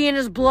the sea in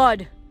his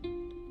blood."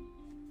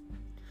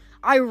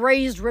 I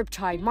raised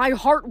Riptide. My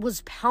heart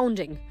was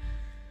pounding.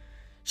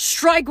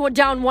 "Strike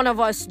down one of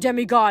us,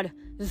 demigod,"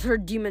 the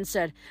third demon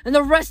said, "and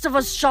the rest of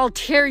us shall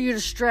tear you to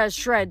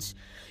shreds.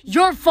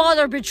 Your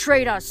father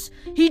betrayed us.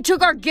 He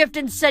took our gift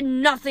and said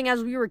nothing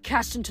as we were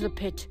cast into the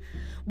pit.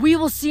 We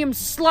will see him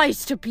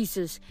sliced to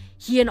pieces,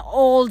 he and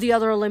all the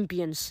other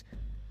Olympians."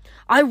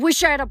 I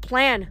wish I had a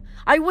plan.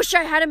 I wish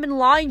I hadn't been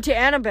lying to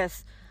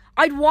Annabeth.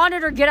 I'd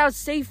wanted her get out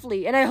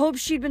safely, and I hoped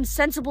she'd been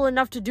sensible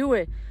enough to do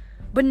it.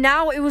 But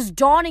now it was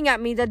dawning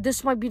at me that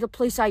this might be the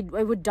place I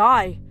would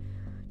die.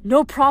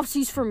 No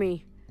prophecies for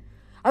me.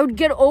 I would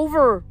get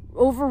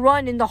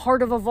overrun in the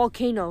heart of a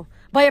volcano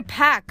by a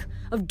pack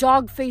of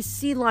dog-faced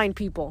sea lion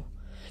people.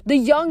 The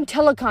young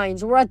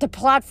Telekines were at the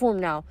platform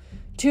now,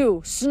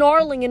 too,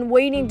 snarling and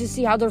waiting to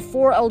see how their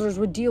 4 elders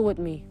would deal with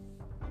me.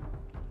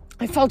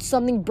 I felt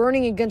something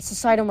burning against the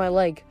side of my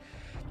leg.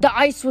 The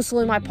ice whistle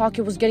in my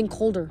pocket was getting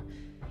colder.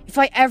 If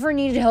I ever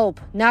needed help,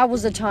 now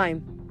was the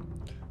time.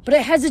 But I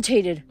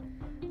hesitated.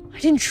 I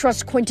didn't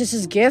trust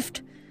Quintus's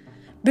gift.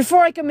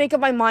 Before I could make up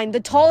my mind, the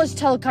tallest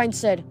Telekine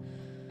said,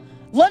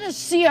 "Let us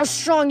see how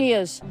strong he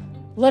is.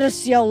 Let us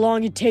see how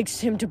long it takes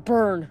him to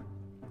burn.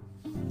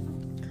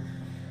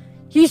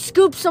 He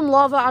scooped some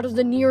lava out of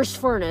the nearest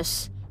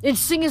furnace. It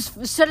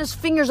set his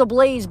fingers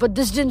ablaze, but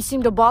this didn't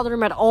seem to bother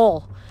him at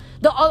all.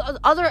 The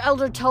other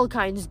elder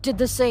Telkines did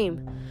the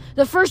same.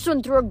 The first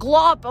one threw a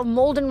glop of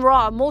molten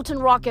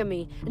rock at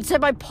me and set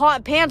my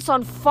pants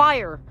on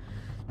fire.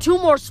 2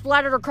 more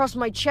splattered across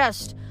my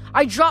chest.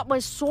 I dropped my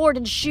sword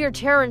in sheer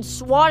terror and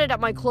swatted at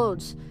my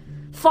clothes.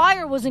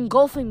 Fire was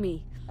engulfing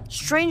me.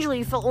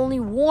 Strangely, it felt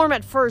only warm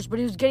at first, but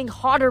it was getting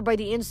hotter by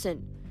the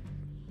instant.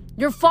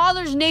 Your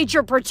father's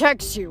nature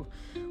protects you,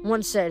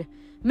 one said.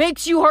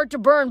 Makes you hard to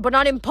burn, but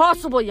not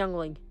impossible,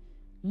 youngling.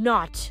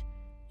 Not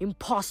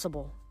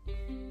impossible.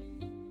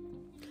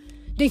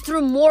 They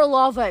threw more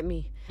lava at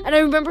me, and I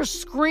remember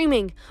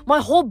screaming. My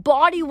whole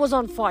body was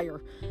on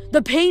fire.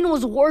 The pain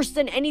was worse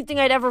than anything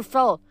I'd ever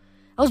felt.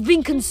 I was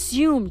being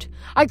consumed.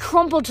 I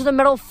crumpled to the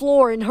metal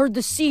floor and heard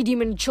the sea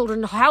demon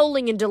children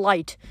howling in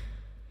delight.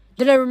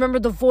 Then I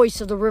remembered the voice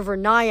of the river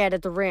Naiad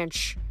at the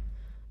ranch.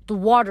 The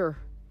water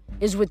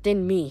is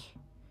within me.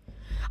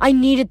 I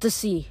needed the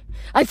sea.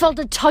 I felt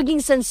a tugging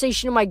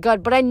sensation in my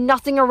gut, but I had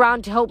nothing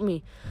around to help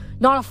me.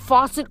 Not a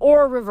faucet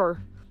or a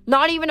river.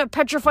 Not even a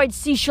petrified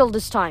seashell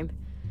this time.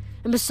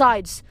 And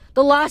besides,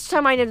 the last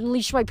time I had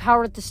unleashed my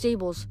power at the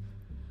stables,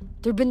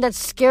 there'd been that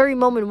scary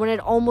moment when it had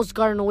almost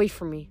gotten away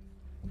from me.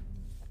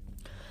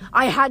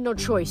 I had no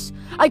choice.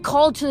 I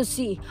called to the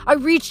sea. I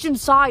reached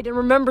inside and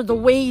remembered the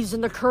waves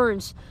and the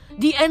currents,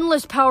 the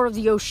endless power of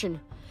the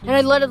ocean, and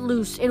I let it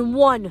loose in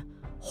one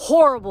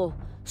horrible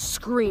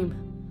scream.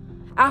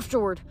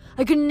 Afterward,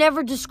 I could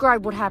never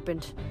describe what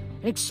happened.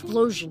 An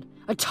explosion,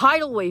 a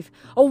tidal wave,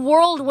 a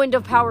whirlwind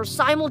of power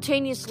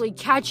simultaneously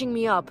catching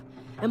me up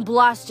and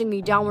blasting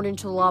me downward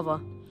into the lava.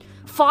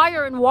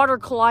 Fire and water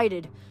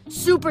collided,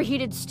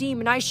 superheated steam,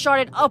 and I shot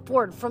it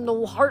upward from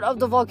the heart of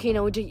the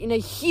volcano in a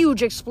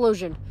huge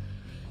explosion.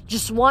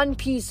 Just one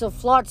piece of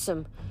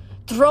flotsam,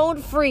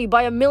 thrown free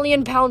by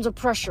 1,000,000 pounds of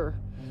pressure.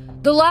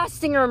 The last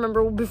thing I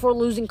remember before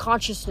losing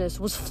consciousness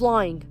was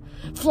flying.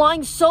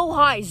 Flying so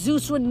high,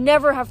 Zeus would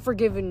never have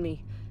forgiven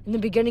me, and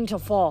then beginning to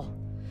fall.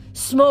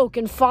 Smoke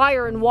and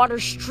fire and water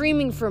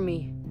streaming from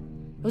me.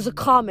 It was a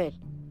comet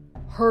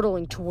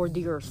hurtling toward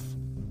the earth.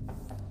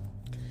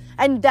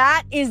 And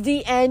that is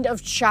the end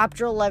of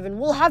chapter 11.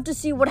 We'll have to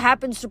see what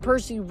happens to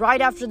Percy right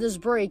after this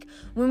break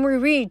when we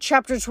read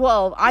chapter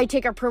 12, I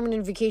Take a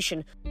Permanent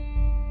Vacation.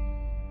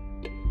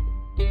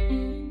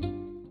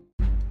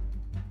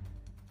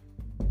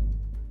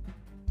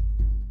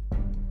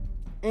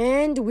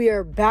 And we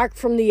are back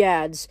from the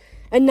ads.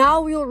 And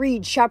now we will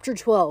read chapter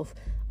 12,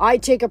 I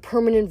Take a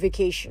Permanent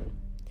Vacation.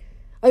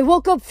 I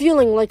woke up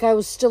feeling like I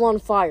was still on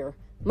fire.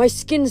 My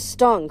skin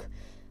stung.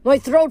 My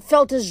throat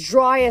felt as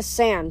dry as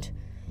sand.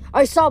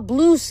 I saw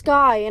blue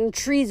sky and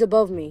trees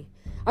above me.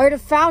 I heard a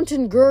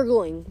fountain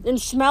gurgling and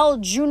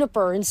smelled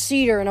juniper and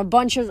cedar and a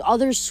bunch of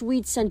other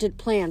sweet-scented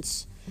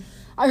plants.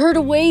 I heard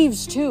the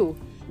waves, too,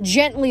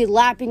 gently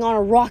lapping on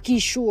a rocky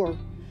shore.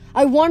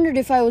 I wondered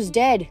if I was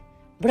dead,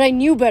 but I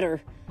knew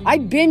better.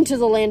 I'd been to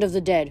the land of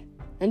the dead,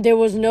 and there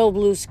was no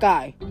blue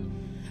sky.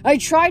 I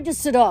tried to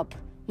sit up.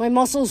 My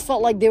muscles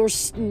felt like they were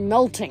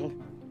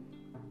melting.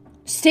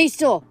 Stay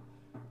still,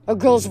 a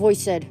girl's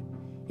voice said.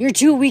 You're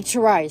too weak to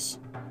rise.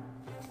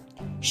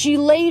 She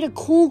laid a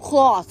cool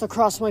cloth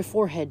across my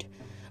forehead.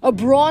 A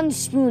bronze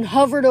spoon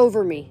hovered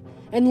over me,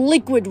 and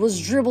liquid was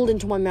dribbled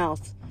into my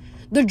mouth.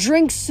 The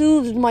drink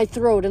soothed my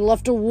throat and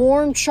left a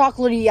warm,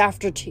 chocolatey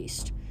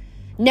aftertaste.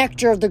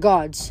 Nectar of the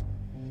gods.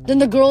 Then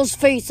the girl's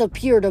face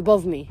appeared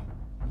above me.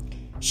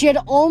 She had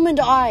almond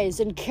eyes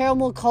and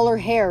caramel-colored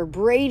hair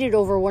braided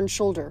over one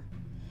shoulder.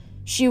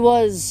 She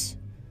was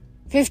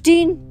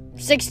 15?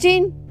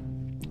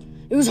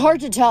 16? It was hard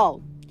to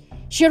tell.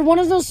 She had one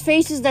of those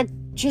faces that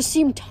just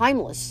seemed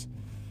timeless.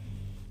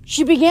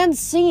 She began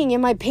singing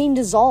and my pain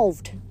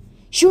dissolved.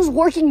 She was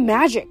working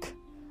magic.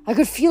 I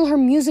could feel her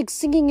music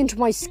sinking into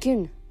my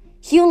skin,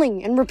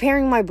 healing and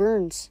repairing my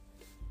burns.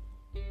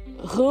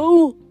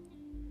 Who?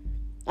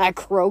 I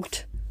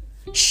croaked.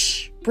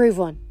 Shh, brave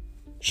one,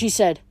 she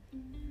said.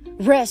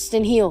 Rest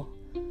and heal.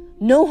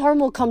 No harm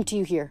will come to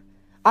you here.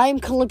 I am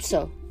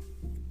Calypso.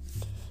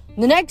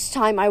 The next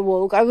time I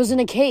woke, I was in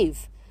a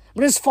cave.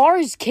 But as far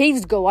as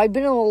caves go, I've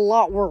been in a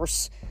lot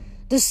worse.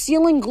 The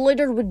ceiling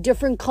glittered with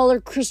different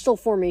colored crystal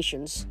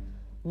formations.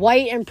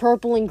 White and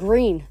purple and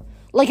green.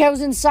 Like I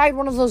was inside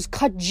one of those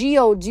cut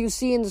geodes you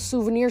see in the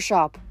souvenir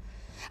shop.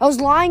 I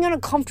was lying on a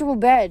comfortable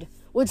bed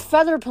with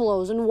feather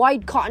pillows and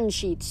white cotton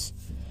sheets.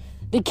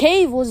 The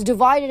cave was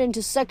divided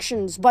into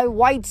sections by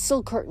white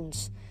silk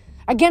curtains.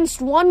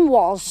 Against one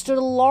wall stood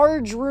a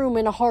large room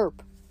and a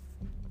harp.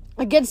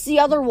 Against the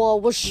other wall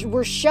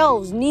were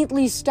shelves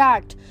neatly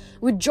stacked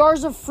with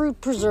jars of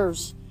fruit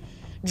preserves.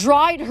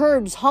 Dried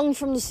herbs hung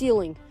from the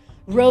ceiling.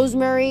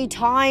 Rosemary,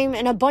 thyme,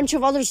 and a bunch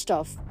of other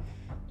stuff.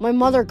 My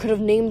mother could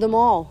have named them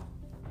all.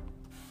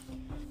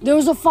 There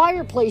was a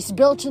fireplace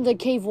built in the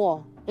cave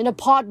wall and a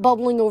pot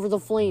bubbling over the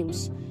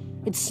flames.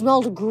 It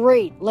smelled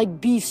great,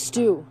 like beef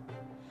stew.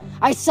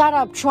 I sat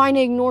up, trying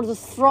to ignore the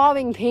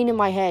throbbing pain in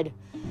my head.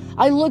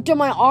 I looked at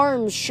my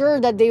arms,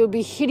 sure that they would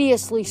be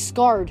hideously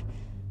scarred,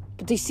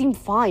 but they seemed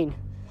fine.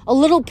 A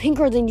little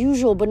pinker than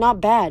usual, but not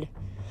bad.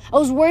 I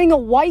was wearing a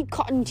white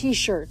cotton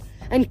t-shirt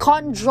and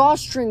cotton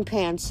drawstring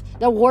pants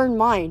that weren't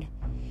mine.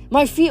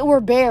 My feet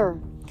were bare.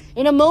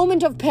 In a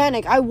moment of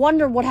panic, I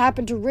wondered what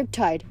happened to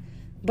Riptide,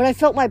 but I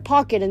felt my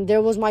pocket and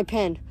there was my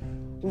pen,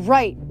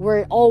 right where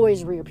it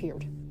always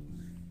reappeared.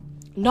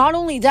 Not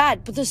only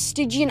that, but the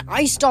Stygian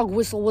ice dog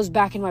whistle was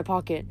back in my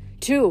pocket,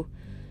 too.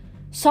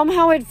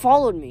 Somehow it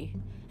followed me,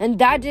 and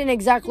that didn't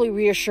exactly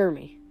reassure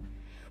me.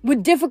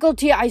 With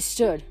difficulty, I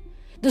stood.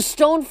 The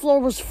stone floor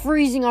was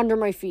freezing under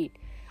my feet.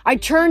 I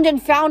turned and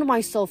found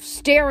myself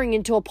staring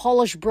into a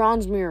polished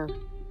bronze mirror.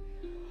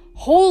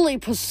 "Holy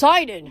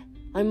Poseidon,"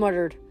 I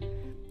muttered.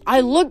 I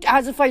looked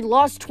as if I'd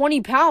lost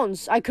 20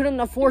 pounds I couldn't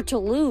afford to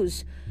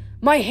lose.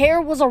 My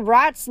hair was a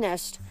rat's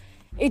nest.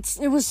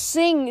 It was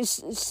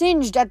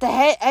singed at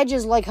the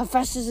edges like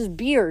Hephaestus'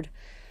 beard.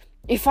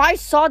 If I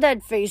saw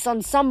that face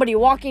on somebody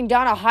walking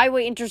down a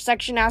highway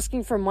intersection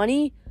asking for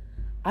money,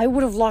 I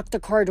would have locked the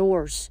car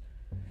doors.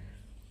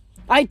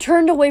 I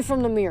turned away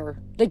from the mirror.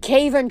 The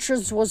cave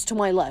entrance was to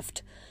my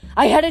left.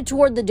 I headed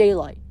toward the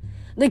daylight.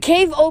 The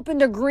cave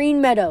opened a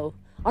green meadow.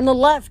 On the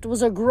left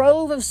was a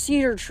grove of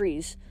cedar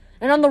trees,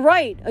 and on the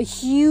right, a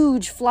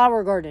huge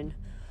flower garden.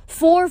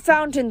 4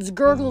 fountains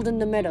gurgled in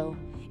the meadow,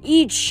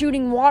 each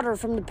shooting water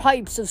from the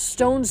pipes of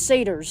stone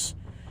satyrs.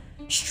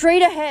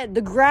 Straight ahead,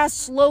 the grass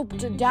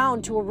sloped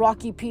down to a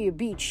rocky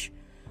beach.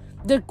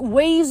 The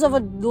waves of a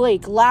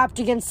lake lapped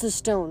against the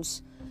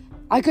stones.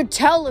 I could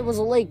tell it was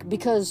a lake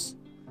because,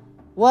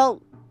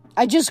 well,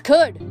 I just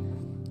could.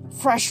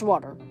 Fresh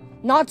water,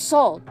 not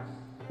salt.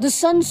 The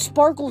sun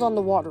sparkled on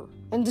the water,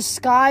 and the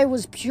sky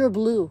was pure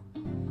blue.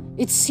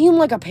 It seemed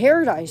like a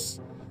paradise,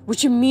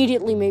 which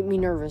immediately made me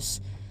nervous.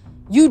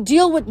 You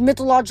deal with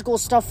mythological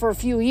stuff for a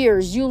few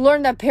years, you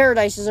learn that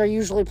paradises are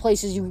usually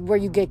places where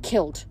you get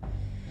killed.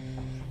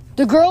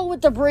 The girl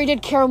with the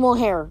braided caramel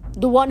hair,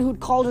 the one who'd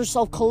called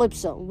herself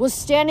Calypso, was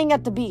standing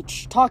at the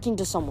beach, talking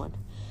to someone.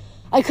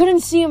 I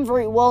couldn't see him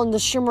very well in the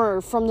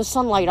shimmer from the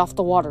sunlight off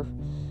the water,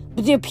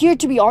 but they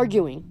appeared to be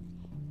arguing.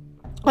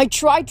 I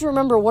tried to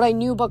remember what I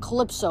knew about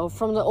Calypso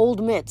from the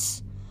old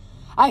myths.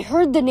 I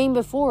heard the name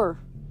before,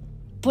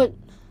 but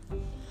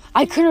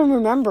I couldn't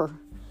remember.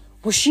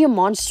 Was she a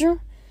monster?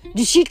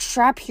 Did she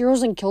trap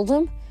heroes and kill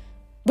them?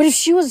 But if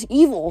she was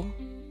evil,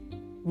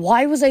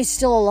 why was I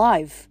still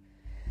alive?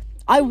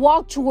 I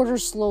walked toward her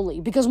slowly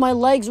because my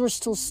legs were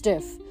still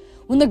stiff.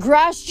 When the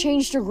grass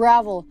changed to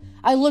gravel,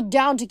 I looked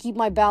down to keep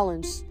my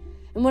balance.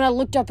 And when I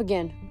looked up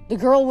again, the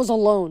girl was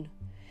alone.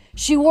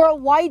 She wore a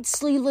white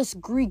sleeveless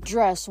Greek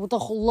dress with a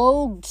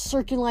low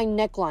circular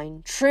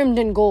neckline, trimmed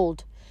in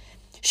gold.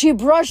 She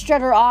brushed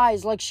at her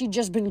eyes like she'd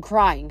just been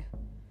crying.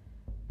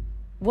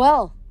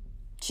 "Well,"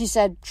 she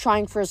said,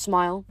 trying for a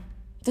smile,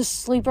 "the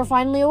sleeper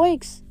finally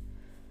awakes."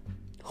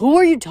 "Who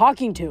are you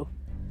talking to?"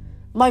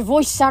 My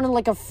voice sounded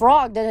like a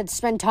frog that had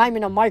spent time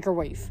in a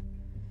microwave.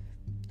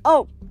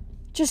 "Oh,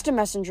 just a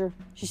messenger,"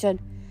 she said.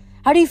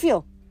 "How do you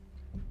feel?"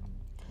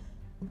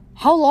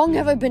 "How long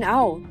have I been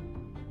out?"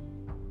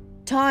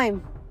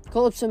 "Time,"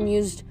 Calypso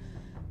mused.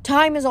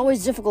 "Time is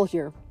always difficult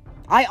here.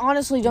 I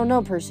honestly don't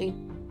know, Percy."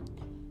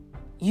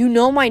 "You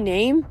know my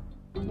name?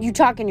 You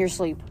talk in your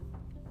sleep."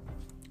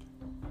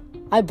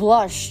 I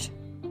blushed.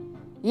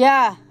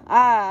 "Yeah,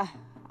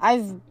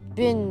 I've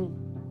been,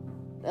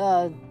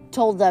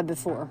 told that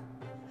before."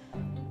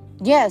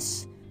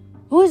 "Yes.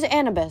 Who is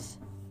Annabeth?"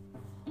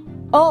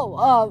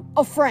 "Oh,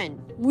 a friend.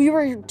 We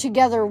were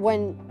together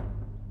when...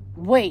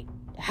 Wait,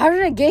 how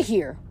did I get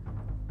here?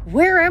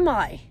 Where am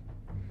I?"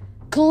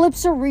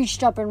 Calypso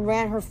reached up and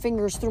ran her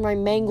fingers through my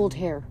mangled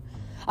hair.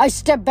 I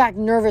stepped back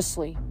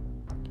nervously.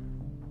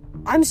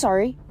 "I'm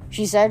sorry,"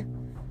 she said.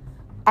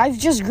 "I've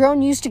just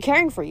grown used to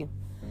caring for you.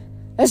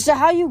 As to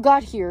how you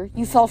got here,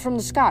 you fell from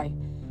the sky.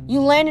 You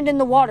landed in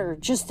the water,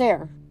 just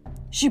there."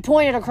 She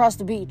pointed across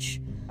the beach.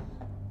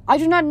 "I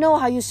do not know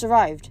how you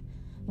survived.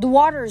 The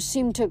waters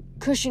seemed to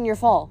cushion your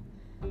fall.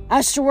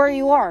 As to where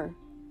you are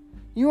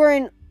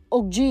in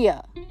Ogygia.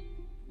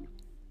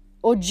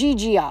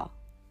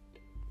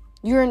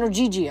 You're in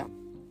Ogygia."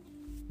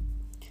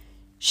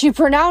 She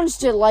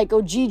pronounced it like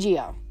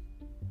Ogygia.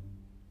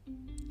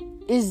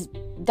 "Is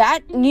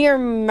that near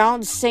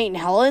Mount St.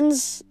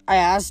 Helens?" I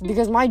asked,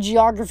 because my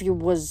geography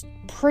was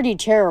pretty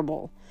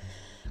terrible.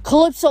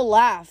 Calypso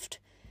laughed.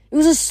 It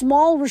was a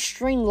small,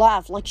 restrained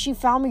laugh, like she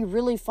found me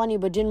really funny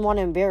but didn't want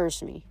to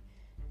embarrass me.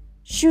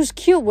 She was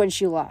cute when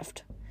she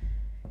laughed.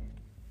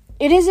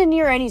 "It isn't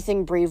near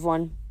anything, brave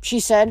one," she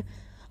said.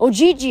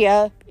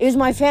 "Ogygia is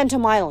my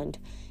phantom island.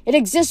 It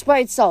exists by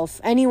itself,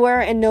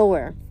 anywhere and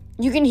nowhere.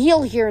 You can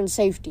heal here in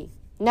safety.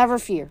 Never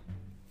fear."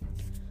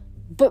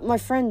 "But my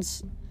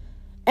friends..."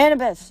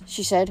 "Annabeth,"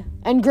 she said.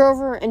 "And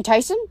Grover and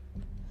Tyson?"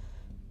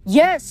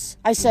 "Yes,"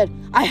 I said.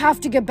 "I have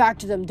to get back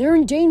to them. They're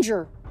in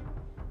danger."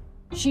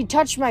 She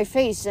touched my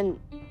face, and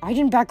I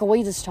didn't back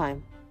away this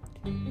time.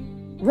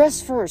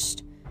 "Rest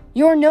first.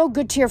 You are no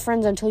good to your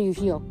friends until you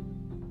heal."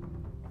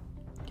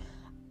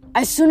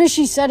 As soon as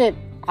she said it,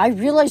 I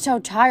realized how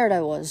tired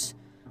I was.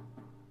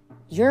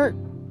 You're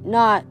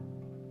not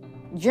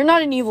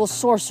an evil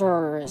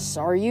sorceress,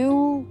 are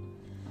you?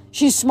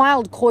 She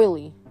smiled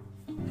coyly.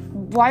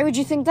 Why would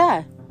you think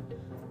that?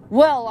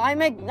 Well, I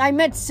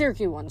met Circe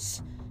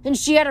once, and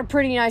she had a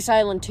pretty nice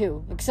island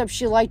too, except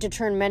she liked to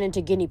turn men into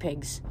guinea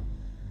pigs.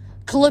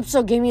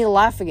 Calypso gave me a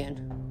laugh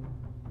again.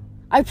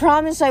 I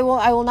promise I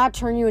will not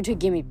turn you into a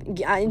guinea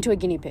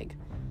pig.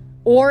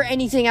 Or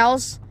anything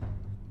else.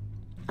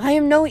 I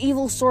am no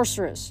evil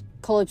sorceress,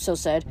 Calypso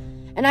said,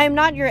 and I am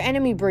not your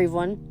enemy, brave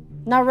one.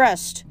 Now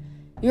rest.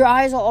 Your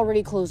eyes are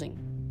already closing.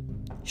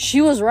 She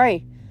was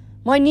right.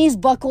 My knees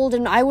buckled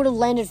and I would have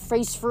landed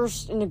face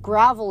first in the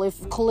gravel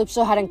if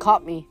Calypso hadn't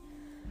caught me.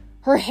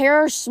 Her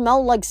hair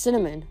smelled like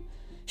cinnamon.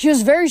 She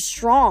was very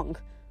strong.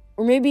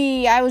 Or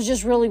maybe I was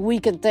just really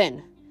weak and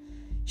thin.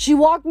 She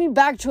walked me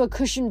back to a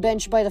cushioned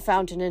bench by the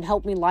fountain and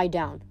helped me lie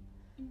down.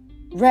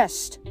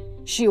 Rest,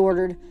 she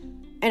ordered,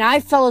 and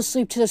I fell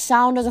asleep to the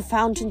sound of the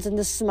fountains and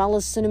the smell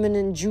of cinnamon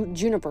and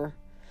juniper.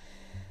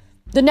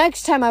 The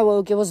next time I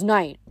woke, it was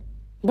night,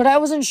 but I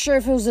wasn't sure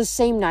if it was the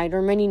same night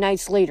or many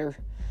nights later.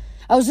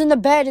 I was in the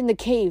bed in the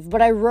cave,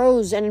 but I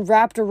rose and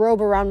wrapped a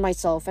robe around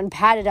myself and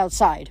padded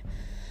outside.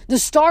 The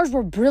stars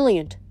were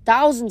brilliant,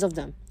 thousands of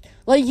them,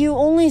 like you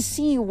only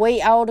see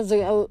way out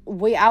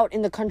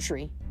in the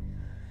country.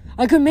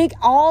 I could make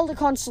all the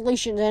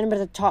constellations Annabeth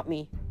had taught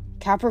me.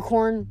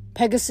 Capricorn,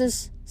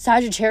 Pegasus,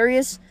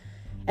 Sagittarius,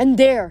 and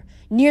there,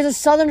 near the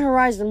southern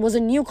horizon, was a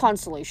new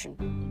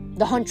constellation,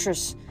 the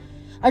Huntress,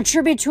 a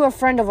tribute to a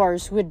friend of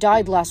ours who had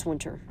died last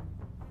winter.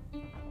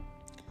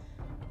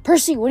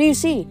 Percy, what do you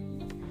see?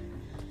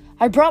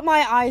 I brought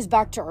my eyes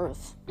back to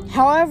Earth.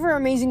 However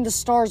amazing the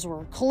stars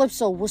were,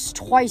 Calypso was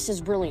twice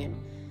as brilliant.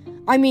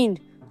 I mean,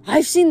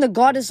 I've seen the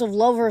goddess of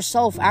love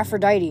herself,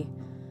 Aphrodite.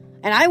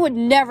 And I would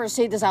never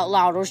say this out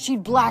loud or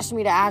she'd blast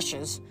me to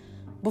ashes.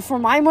 But for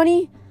my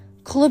money,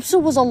 Calypso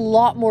was a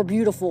lot more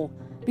beautiful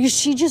because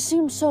she just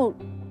seemed so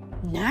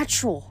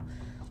natural.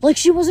 Like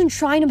she wasn't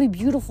trying to be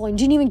beautiful and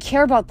didn't even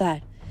care about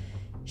that.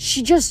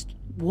 She just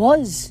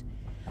was.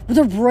 With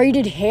her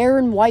braided hair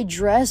and white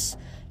dress,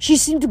 she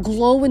seemed to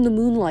glow in the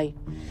moonlight.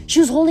 She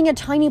was holding a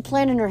tiny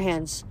plant in her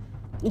hands.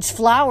 Its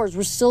flowers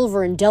were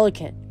silver and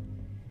delicate.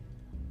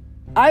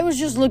 I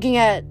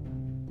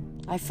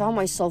found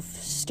myself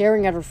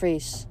staring at her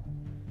face.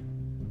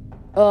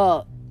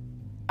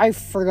 I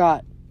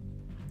forgot.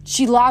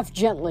 She laughed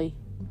gently.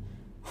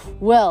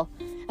 Well,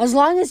 as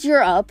long as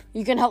you're up,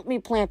 you can help me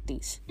plant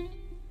these.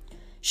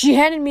 She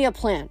handed me a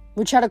plant,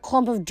 which had a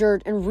clump of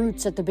dirt and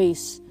roots at the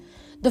base.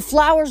 The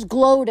flowers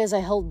glowed as I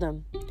held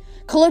them.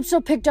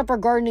 Calypso picked up her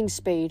gardening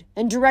spade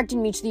and directed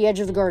me to the edge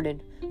of the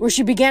garden, where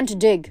she began to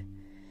dig.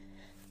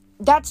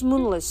 That's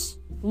moonlace,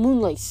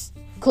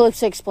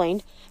 Calypso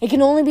explained. It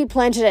can only be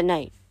planted at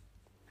night.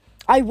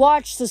 I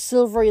watched the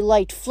silvery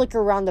light flicker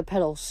around the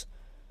petals.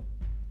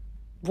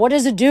 What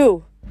does it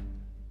do?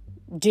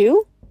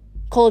 Do?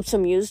 Calypso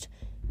mused.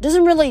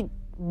 Doesn't really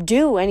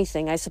do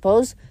anything, I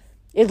suppose.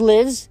 It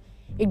lives.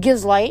 It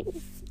gives light.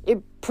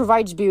 It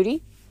provides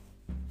beauty.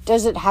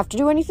 Does it have to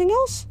do anything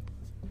else?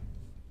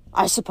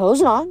 I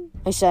suppose not,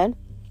 I said.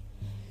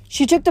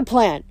 She took the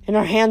plant, and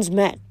our hands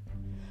met.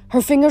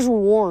 Her fingers were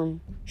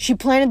warm. She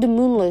planted the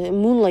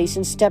moonlace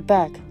and stepped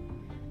back,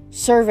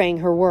 surveying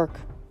her work.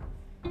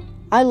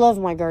 I love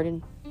my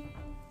garden.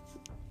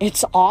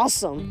 It's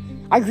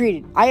awesome. I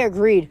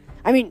agreed.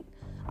 I mean,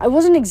 I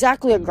wasn't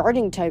exactly a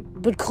gardening type,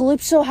 but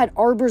Calypso had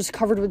arbors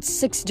covered with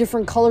 6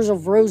 different colors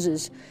of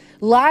roses,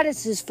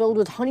 lattices filled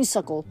with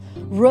honeysuckle,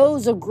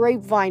 rows of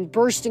grapevine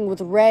bursting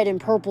with red and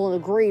purple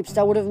grapes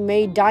that would have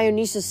made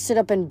Dionysus sit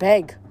up and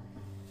beg.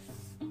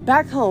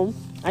 Back home,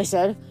 I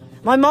said,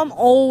 my mom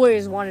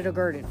always wanted a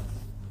garden.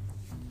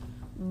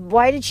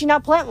 Why did she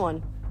not plant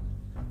one?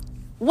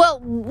 Well,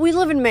 we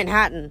live in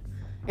Manhattan,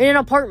 in an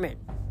apartment.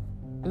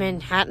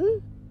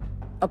 Manhattan?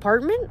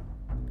 Apartment?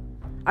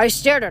 I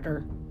stared at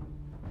her.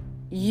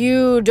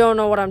 You don't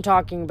know what I'm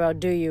talking about,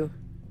 do you?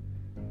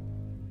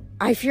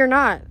 I fear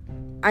not.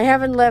 I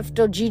haven't left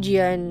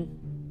Ogygia in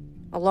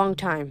a long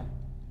time.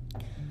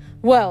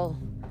 Well,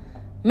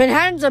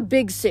 Manhattan's a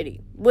big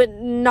city with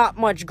not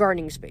much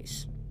gardening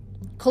space.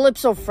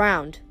 Calypso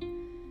frowned.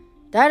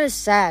 That is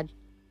sad.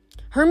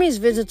 Hermes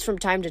visits from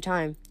time to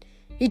time.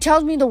 He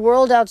tells me the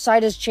world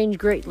outside has changed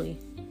greatly.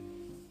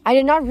 I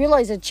did not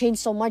realize it changed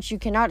so much you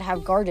cannot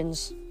have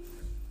gardens.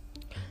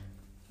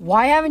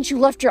 Why haven't you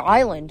left your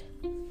island?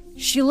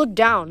 She looked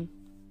down.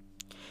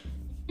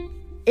 It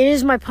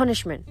is my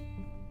punishment.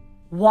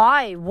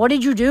 Why? What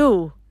did you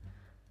do?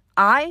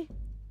 I?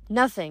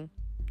 Nothing.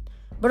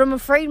 But I'm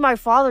afraid my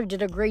father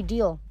did a great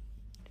deal.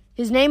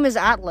 His name is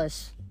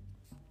Atlas.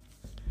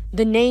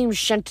 The name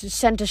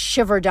sent a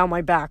shiver down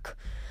my back.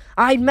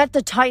 I had met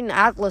the Titan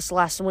Atlas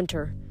last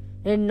winter,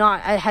 and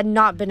it had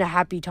not been a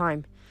happy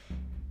time.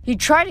 He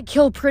tried to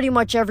kill pretty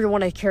much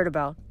everyone I cared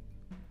about.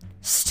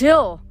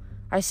 Still,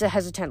 I said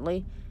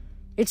hesitantly,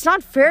 it's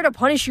not fair to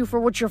punish you for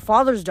what your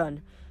father's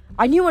done.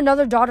 I knew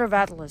another daughter of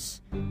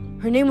Atlas.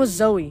 Her name was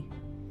Zoe.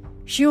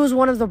 She was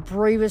one of the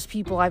bravest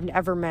people I've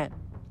ever met.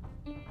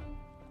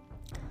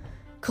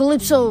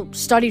 Calypso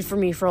studied for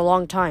me for a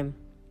long time.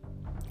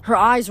 Her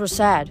eyes were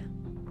sad.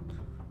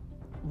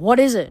 "What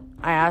is it?"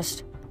 I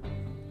asked.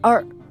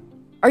 Are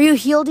you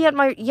healed yet,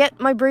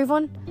 my brave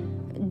one?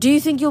 Do you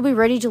think you'll be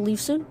ready to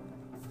leave soon?"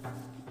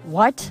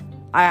 "What?"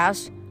 I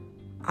asked.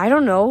 "I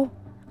don't know.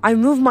 I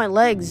moved my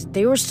legs.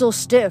 They were still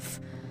stiff.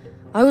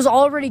 I was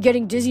already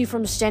getting dizzy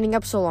from standing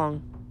up so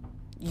long."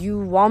 "You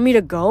want me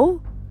to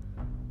go?"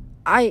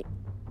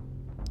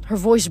 Her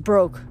voice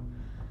broke.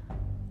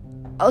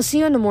 "I'll see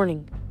you in the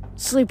morning.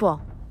 Sleep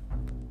well."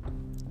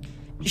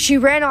 She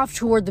ran off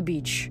toward the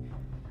beach.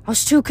 I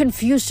was too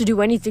confused to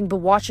do anything but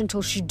watch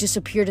until she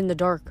disappeared in the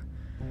dark.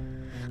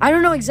 I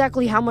don't know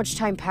exactly how much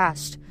time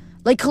passed.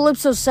 Like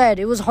Calypso said,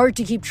 it was hard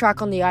to keep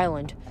track on the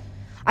island.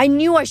 I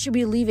knew I should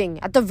be leaving.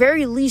 At the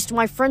very least,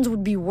 my friends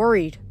would be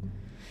worried.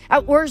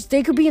 At worst,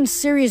 they could be in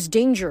serious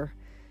danger.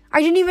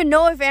 I didn't even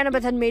know if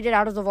Annabeth had made it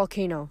out of the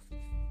volcano.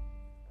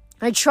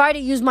 I tried to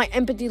use my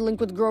empathy link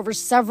with Grover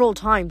several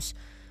times,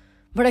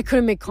 but I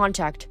couldn't make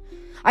contact.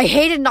 I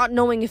hated not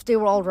knowing if they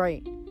were all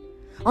right.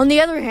 On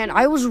the other hand,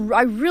 I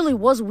really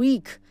was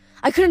weak.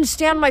 I couldn't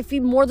stand on my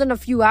feet more than a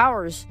few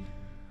hours.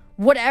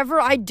 Whatever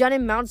I'd done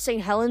in Mount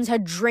St. Helens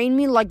had drained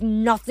me like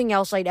nothing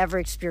else I'd ever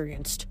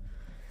experienced.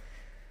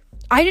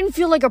 I didn't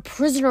feel like a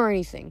prisoner or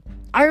anything.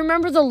 I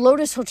remember the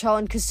Lotus Hotel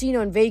and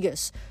Casino in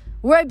Vegas,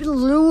 where I'd been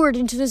lured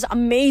into this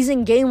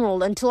amazing game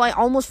world until I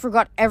almost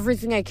forgot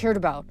everything I cared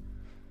about.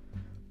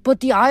 But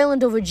the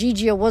island of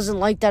Ogygia wasn't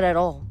like that at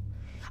all.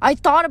 I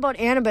thought about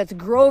Annabeth,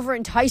 Grover,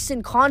 and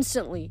Tyson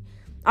constantly.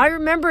 I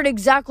remembered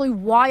exactly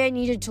why I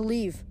needed to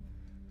leave.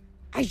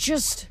 I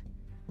just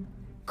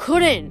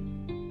couldn't.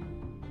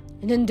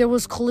 And then there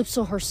was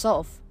Calypso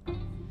herself.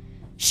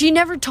 She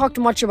never talked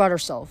much about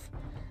herself,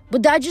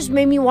 but that just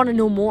made me want to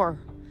know more.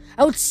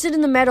 I would sit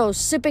in the meadows,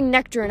 sipping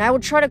nectar, and I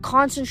would try to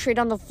concentrate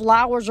on the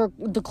flowers or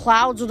the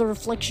clouds or the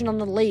reflection on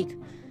the lake.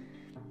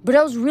 But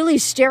I was really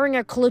staring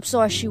at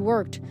Calypso as she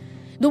worked.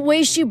 The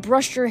way she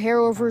brushed her hair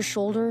over her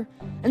shoulder,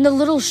 and the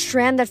little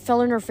strand that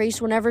fell in her face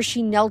whenever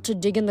she knelt to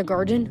dig in the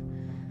garden.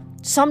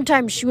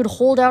 Sometimes she would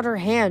hold out her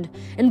hand,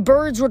 and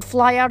birds would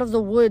fly out of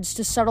the woods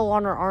to settle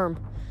on her arm.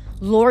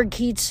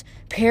 Lorikeets,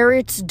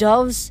 parrots,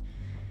 doves.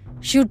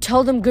 She would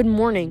tell them good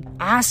morning,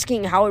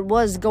 asking how it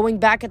was going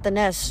back at the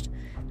nest,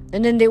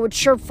 and then they would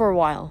chirp for a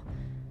while,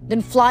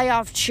 then fly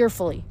off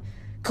cheerfully.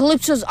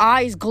 Calypso's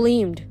eyes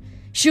gleamed.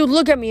 She would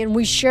look at me and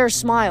we'd share a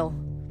smile,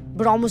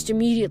 but almost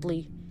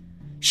immediately,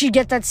 she'd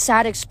get that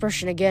sad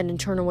expression again and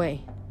turn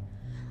away.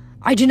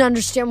 I didn't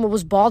understand what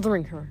was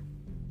bothering her.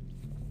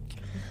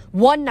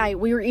 One night,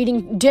 we were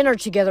eating dinner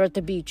together at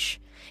the beach.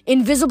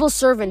 Invisible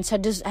servants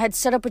had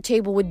set up a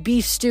table with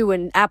beef stew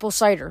and apple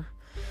cider,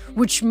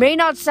 which may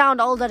not sound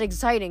all that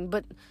exciting,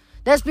 but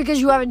that's because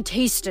you haven't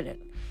tasted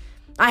it.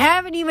 I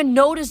haven't even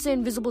noticed the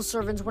invisible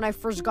servants when I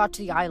first got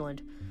to the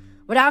island,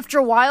 but after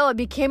a while, I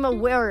became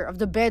aware of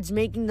the beds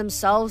making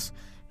themselves,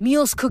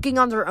 meals cooking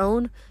on their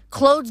own,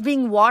 clothes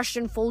being washed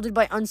and folded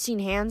by unseen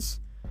hands.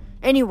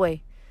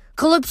 Anyway,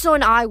 Calypso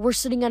and I were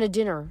sitting at a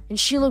dinner, and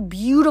she looked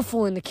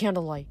beautiful in the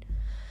candlelight.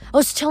 I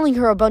was telling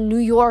her about New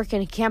York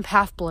and Camp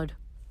Half-Blood.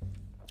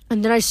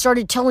 And then I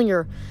started telling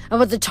her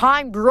about the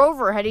time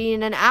Grover had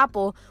eaten an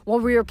apple while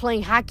we were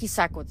playing hacky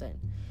sack with it.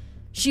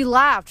 She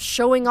laughed,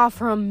 showing off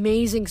her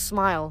amazing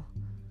smile.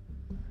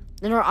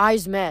 Then our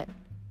eyes met.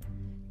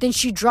 Then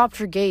she dropped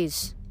her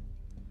gaze.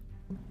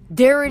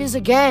 "There it is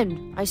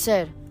again," I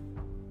said.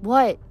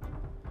 "What?"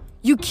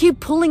 "You keep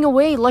pulling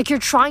away like you're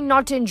trying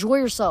not to enjoy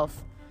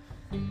yourself."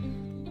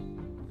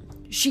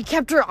 She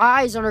kept her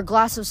eyes on her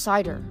glass of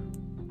cider.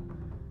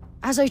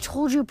 "As I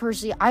told you,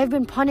 Percy, I have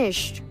been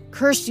punished.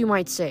 Cursed, you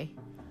might say."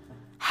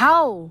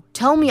 "How?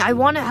 Tell me, I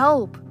want to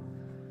help."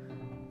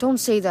 "Don't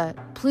say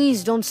that.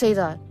 Please don't say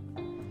that.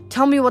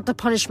 Tell me what the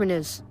punishment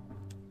is."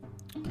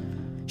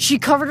 She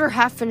covered her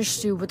half-finished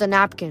stew with a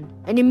napkin,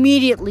 and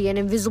immediately an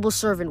invisible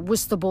servant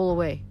whisked the bowl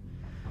away.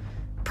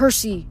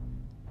 "Percy,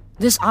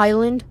 this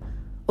island,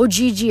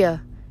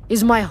 Ogygia,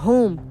 is my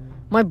home,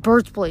 my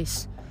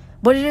birthplace,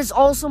 but it is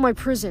also my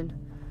prison.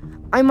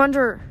 I'm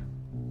under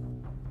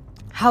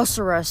house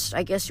arrest,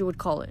 I guess you would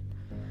call it.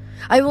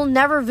 I will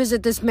never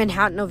visit this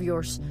Manhattan of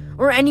yours,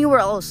 or anywhere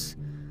else.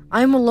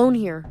 I am alone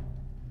here.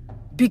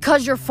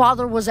 Because your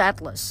father was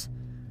Atlas."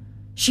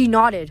 She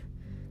nodded.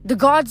 "The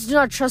gods do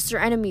not trust their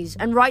enemies,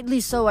 and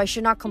rightly so. I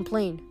should not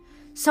complain.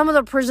 Some of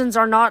the prisons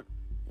are not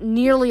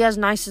nearly as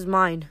nice as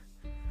mine."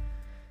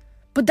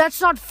 "But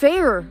that's not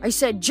fair," I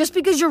said. "Just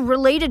because you're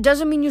related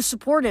doesn't mean you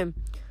support him.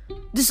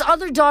 This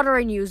other daughter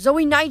I knew,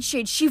 Zoe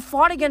Nightshade, she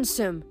fought against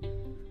him.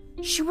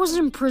 She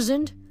wasn't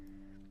imprisoned."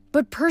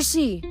 "But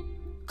Percy,"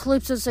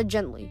 Calypso said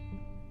gently,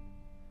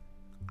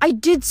 "I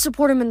did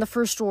support him in the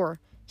first war.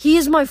 He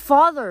is my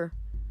father."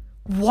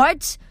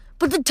 "What?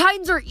 But the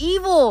Titans are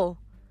evil."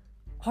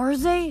 "Are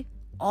they?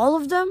 All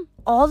of them?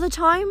 All the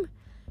time?"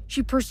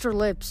 She pursed her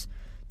lips.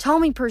 "Tell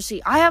me,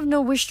 Percy, I have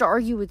no wish to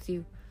argue with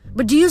you.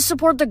 But do you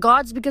support the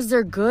gods because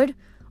they're good,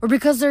 or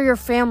because they're your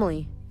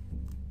family?"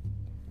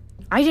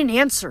 I didn't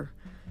answer.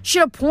 She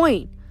had a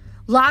point.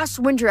 Last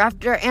winter,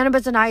 after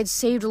Annabeth and I had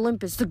saved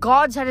Olympus, the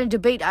gods had a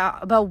debate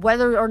about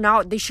whether or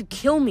not they should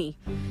kill me.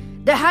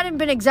 That hadn't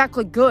been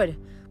exactly good,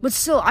 but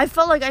still, I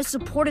felt like I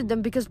supported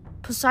them because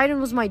Poseidon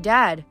was my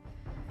dad.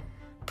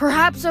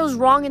 Perhaps I was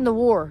wrong in the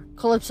war,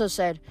 Calypso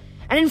said,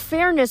 and in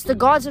fairness, the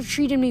gods have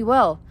treated me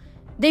well.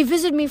 They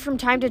visit me from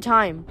time to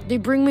time. They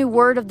bring me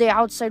word of the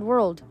outside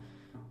world.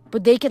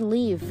 But they can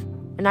leave,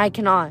 and I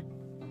cannot.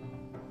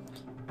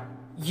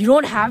 You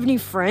don't have any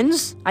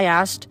friends? I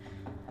asked.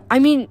 I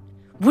mean,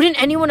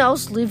 wouldn't anyone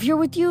else live here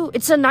with you?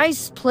 It's a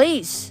nice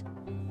place.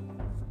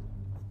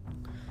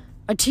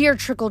 A tear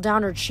trickled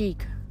down her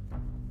cheek.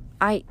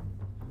 I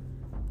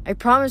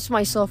promised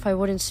myself I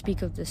wouldn't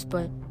speak of this,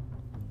 but...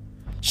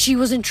 She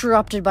was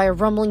interrupted by a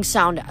rumbling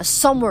sound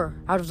somewhere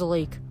on the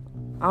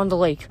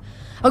lake.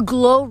 A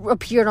glow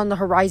appeared on the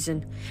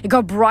horizon. It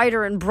got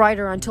brighter and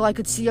brighter until I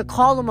could see a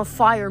column of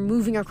fire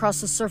moving across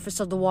the surface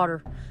of the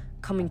water,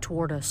 coming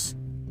toward us.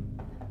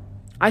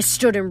 I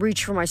stood and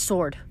reached for my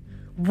sword.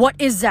 What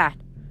is that?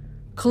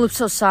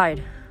 Calypso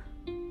sighed.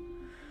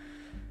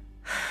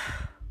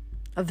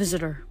 A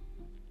visitor.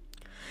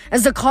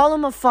 As the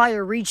column of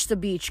fire reached the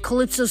beach,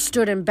 Calypso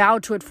stood and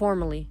bowed to it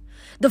formally.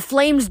 The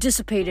flames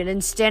dissipated,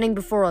 and standing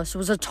before us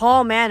was a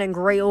tall man in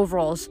gray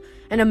overalls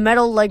and a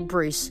metal leg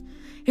brace,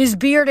 his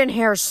beard and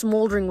hair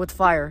smoldering with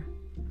fire.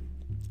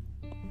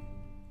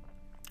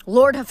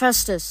 Lord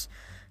Hephaestus,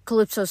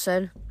 Calypso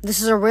said, this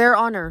is a rare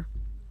honor.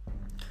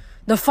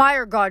 The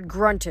fire god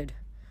grunted.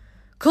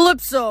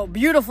 Calypso,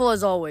 beautiful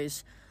as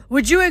always.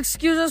 Would you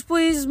excuse us,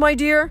 please, my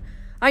dear?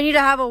 I need to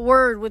have a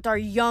word with our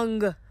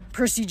young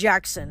Percy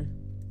Jackson.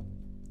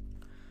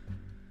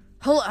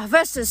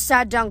 Hephaestus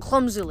sat down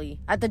clumsily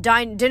at the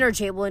dinner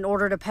table and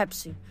ordered a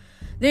Pepsi.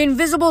 The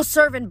invisible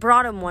servant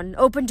brought him one,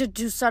 opened it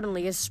too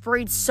suddenly, and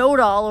sprayed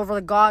soda all over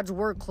the god's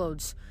work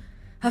clothes.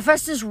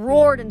 Hephaestus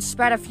roared and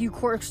spat a few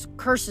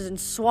curses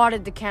and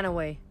swatted the can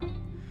away.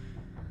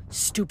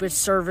 Stupid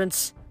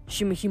servants,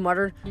 he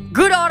muttered.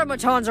 Good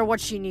automatons are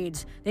what she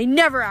needs. They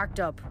never act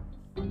up.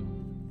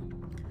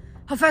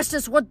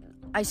 Hephaestus,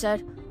 I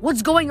said.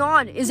 What's going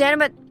on? Is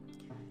Annabeth...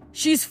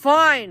 She's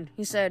fine,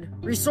 he said.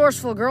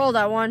 Resourceful girl,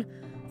 that one.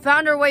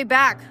 Found her way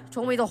back.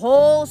 Told me the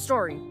whole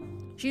story.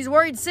 She's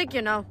worried sick,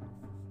 you know.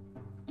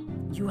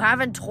 You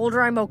haven't told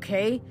her I'm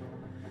okay?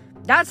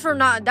 That's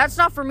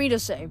not for me to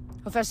say,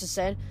 Hephaestus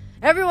said.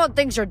 Everyone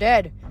thinks you're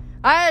dead.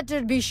 I had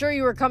to be sure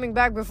you were coming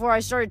back before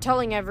I started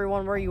telling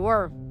everyone where you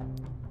were.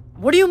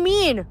 What do you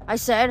mean? I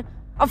said.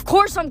 Of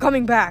course I'm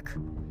coming back.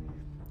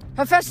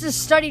 Hephaestus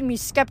studied me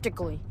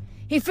skeptically.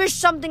 He fished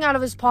something out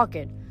of his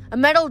pocket. A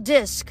metal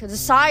disc the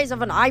size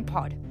of an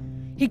iPod.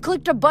 He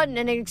clicked a button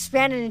and it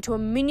expanded into a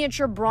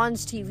miniature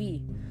bronze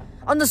TV.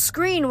 On the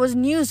screen was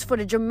news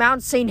footage of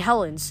Mount St.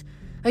 Helens,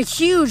 a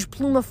huge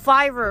plume of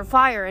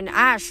fire and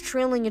ash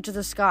trailing into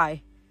the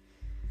sky.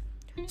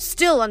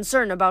 Still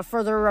uncertain about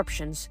further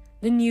eruptions,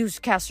 the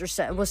newscaster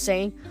was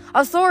saying,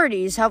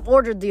 authorities have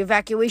ordered the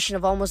evacuation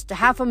of almost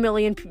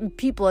 500,000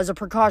 people as a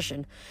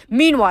precaution.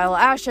 Meanwhile,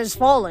 ash has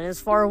fallen as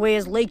far away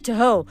as Lake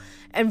Tahoe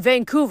and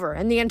Vancouver,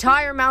 and the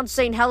entire Mount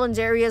St. Helens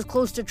area is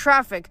close to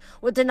traffic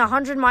within a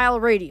 100-mile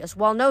radius.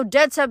 While no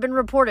deaths have been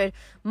reported,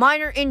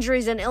 minor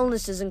injuries and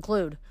illnesses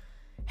include.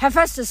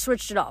 Hephaestus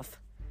switched it off.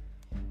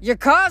 You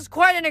caused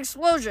quite an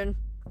explosion.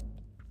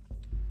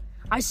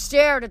 I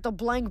stared at the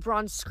blank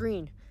bronze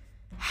screen.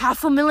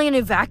 500,000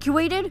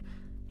 evacuated?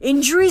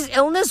 Injuries,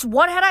 illness,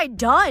 what had I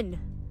done?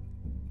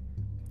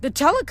 The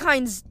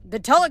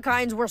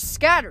telekines were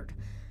scattered,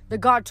 the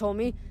god told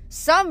me.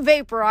 Some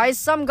vaporized,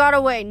 some got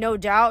away, no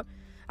doubt.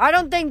 I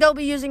don't think they'll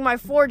be using my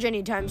forge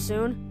anytime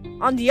soon.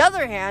 On the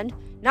other hand,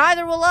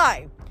 neither will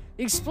I.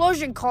 The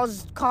explosion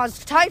caused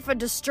Typhon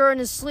to stir in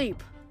his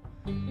sleep.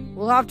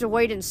 We'll have to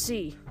wait and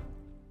see.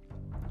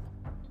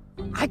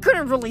 I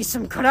couldn't release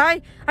him, could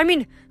I? I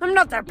mean, I'm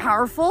not that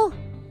powerful.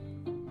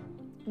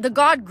 The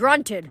god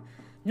grunted.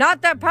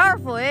 Not that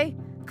powerful, eh?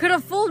 Could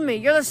have fooled me.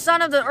 You're the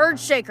son of the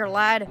Earthshaker,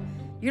 lad.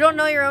 You don't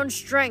know your own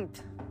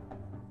strength.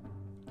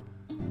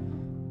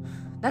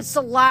 That's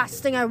the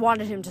last thing I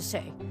wanted him to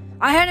say.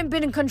 I hadn't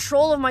been in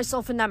control of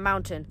myself in that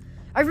mountain.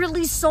 I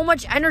released so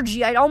much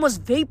energy, I'd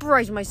almost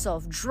vaporized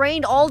myself,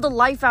 drained all the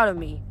life out of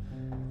me.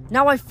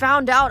 Now I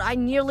found out I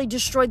nearly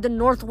destroyed the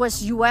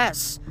Northwest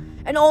U.S.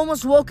 and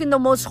almost woken the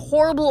most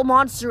horrible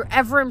monster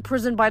ever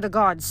imprisoned by the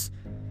gods.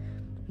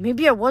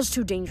 Maybe I was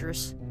too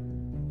dangerous.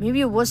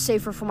 Maybe it was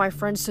safer for my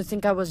friends to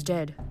think I was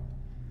dead.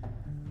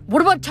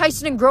 What about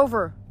Tyson and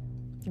Grover?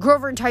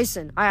 Grover and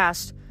Tyson, I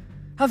asked.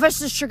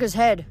 Hephaestus shook his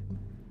head.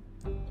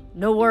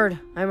 No word,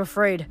 I'm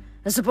afraid.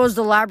 I suppose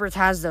the Labyrinth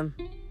has them.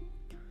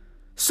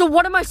 So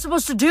what am I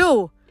supposed to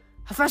do?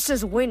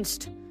 Hephaestus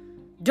winced.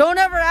 Don't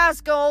ever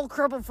ask an old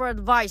cripple for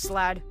advice,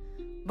 lad.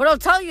 But I'll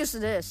tell you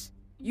this.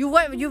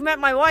 You've met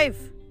my wife.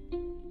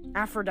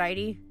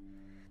 Aphrodite.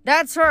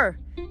 That's her.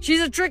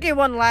 She's a tricky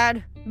one,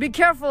 lad. Be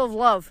careful of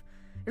love.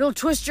 It'll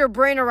twist your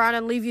brain around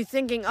and leave you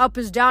thinking up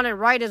is down and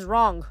right is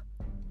wrong.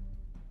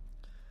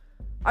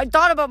 I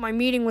thought about my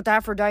meeting with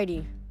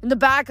Aphrodite in the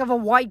back of a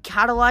white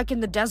Cadillac in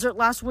the desert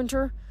last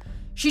winter.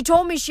 She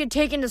told me she had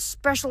taken a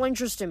special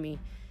interest in me,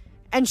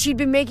 and she'd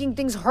been making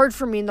things hard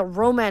for me in the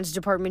romance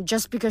department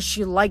just because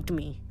she liked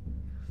me.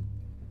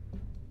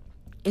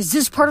 Is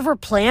this part of her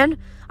plan?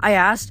 I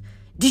asked.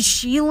 Did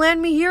she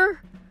land me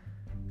here?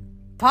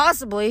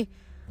 Possibly.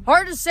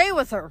 Hard to say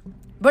with her.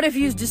 But if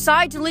you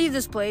decide to leave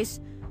this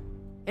place,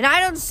 and I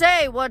don't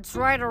say what's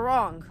right or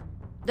wrong,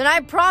 then I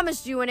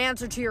promised you an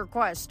answer to your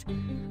quest.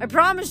 I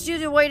promised you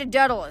the way to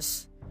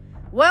Daedalus.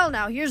 Well,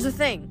 now, here's the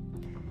thing.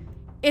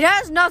 It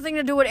has nothing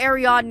to do with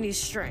Ariadne's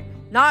string.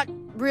 Not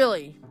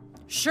really.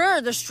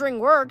 Sure, the string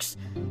works.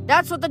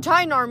 That's what the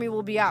Titan army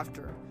will be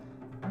after.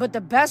 But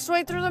the best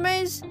way through the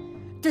maze?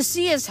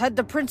 Theseus had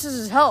the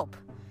princess's help.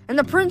 And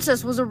the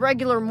princess was a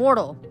regular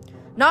mortal.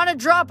 Not a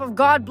drop of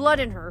god blood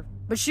in her.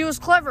 But she was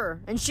clever,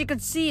 and she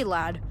could see,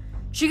 lad.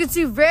 She could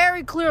see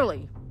very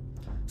clearly.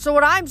 So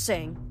what I'm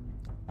saying,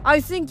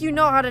 I think you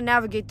know how to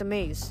navigate the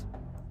maze.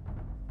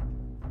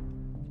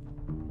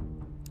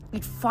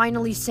 It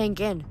finally sank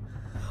in.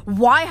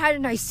 Why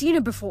hadn't I seen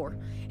it before?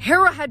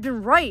 Hera had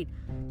been right.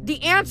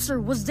 The answer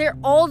was there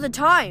all the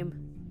time.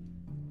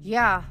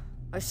 Yeah,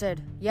 I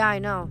said. Yeah, I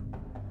know.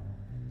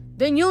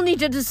 Then you'll need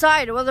to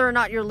decide whether or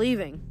not you're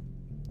leaving.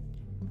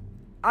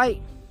 I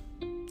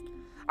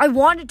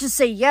wanted to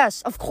say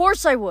yes. Of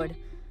course I would.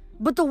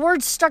 But the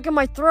words stuck in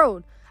my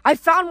throat. I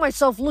found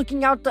myself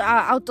looking at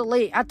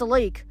the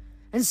lake.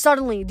 And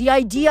suddenly, the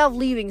idea of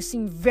leaving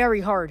seemed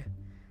very hard.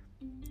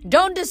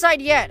 Don't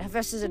decide yet,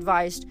 Hephaestus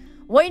advised.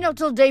 Wait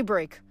until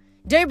daybreak.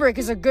 Daybreak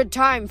is a good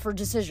time for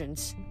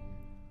decisions.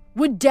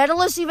 Would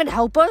Daedalus even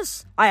help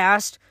us? I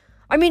asked.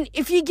 I mean,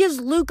 if he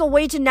gives Luke a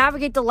way to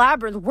navigate the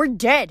labyrinth, we're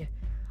dead.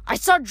 I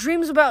saw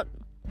dreams about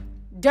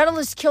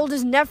Daedalus killed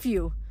his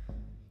nephew.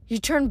 He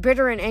turned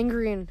bitter and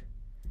angry and...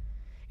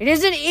 It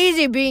isn't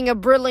easy being a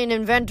brilliant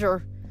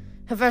inventor,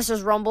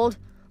 Hephaestus rumbled.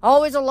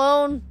 Always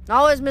alone,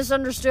 always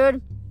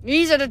misunderstood.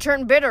 Easy to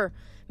turn bitter,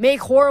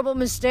 make horrible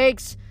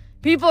mistakes.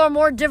 People are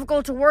more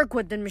difficult to work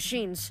with than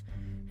machines.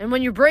 And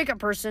when you break a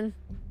person,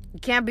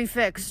 it can't be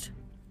fixed.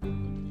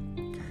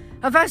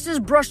 Hephaestus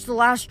brushed the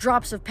last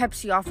drops of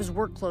Pepsi off his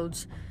work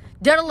clothes.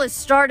 Daedalus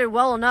started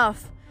well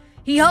enough.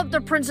 He helped the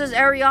Princess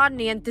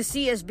Ariadne and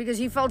Theseus because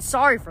he felt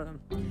sorry for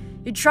them.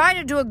 He tried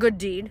to do a good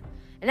deed,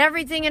 and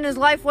everything in his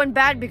life went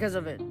bad because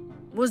of it.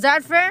 Was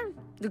that fair?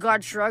 The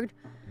god shrugged.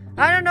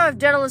 I don't know if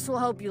Daedalus will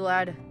help you,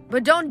 lad,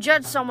 but don't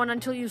judge someone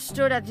until you've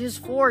stood at his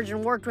forge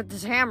and worked with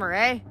his hammer,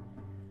 eh?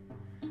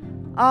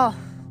 Oh,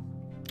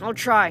 I'll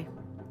try.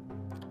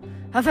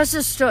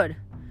 Hephaestus stood.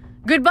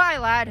 Goodbye,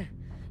 lad.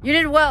 You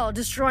did well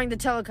destroying the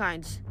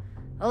Telekines.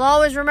 I'll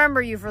always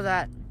remember you for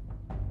that.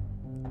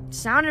 It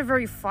sounded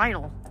very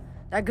final,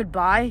 that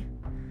goodbye.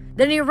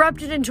 Then he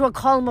erupted into a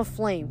column of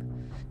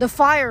flame. The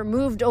fire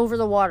moved over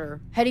the water,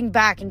 heading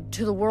back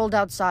into the world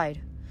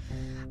outside.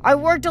 I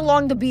worked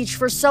along the beach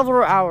for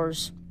several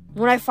hours.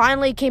 When I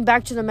finally came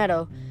back to the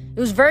meadow, it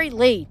was very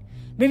late,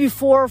 maybe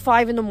 4 or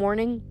 5 in the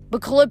morning,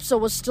 but Calypso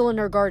was still in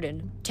her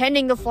garden,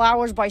 tending the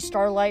flowers by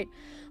starlight.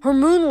 Her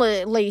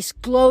moonlit lace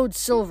glowed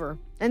silver,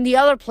 and the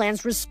other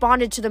plants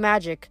responded to the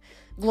magic,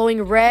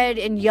 glowing red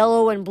and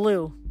yellow and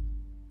blue.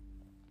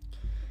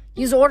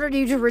 He's ordered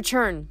you to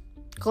return,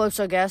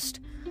 Calypso guessed.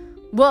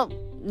 Well,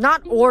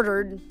 not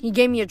ordered. He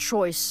gave me a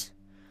choice.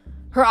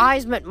 Her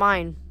eyes met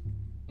mine.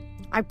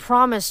 I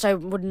promised I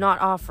would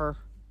not offer.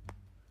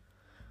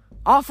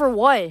 Offer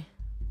what?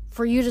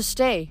 For you to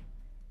stay.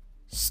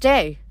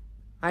 Stay,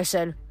 I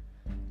said.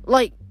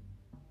 Like,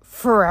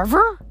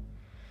 forever?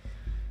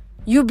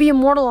 You'd be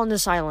immortal on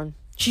this island,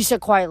 she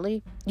said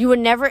quietly. You would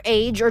never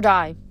age or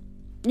die.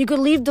 You could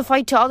leave the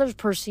fight to others,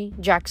 Percy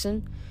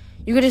Jackson.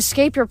 You could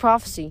escape your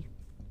prophecy.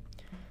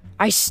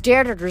 I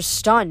stared at her,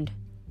 stunned.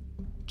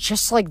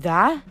 Just like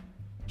that?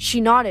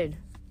 She nodded.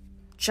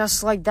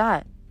 Just like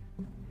that.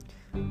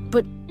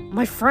 But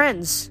my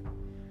friends...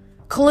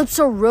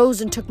 Calypso rose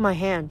and took my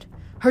hand.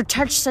 Her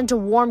touch sent a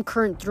warm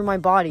current through my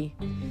body.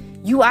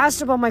 You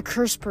asked about my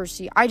curse,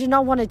 Percy. I did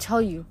not want to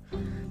tell you.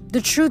 The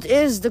truth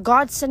is, the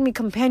gods send me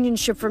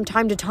companionship from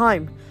time to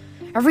time.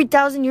 Every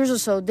 1,000 years or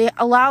so, they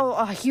allow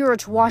a hero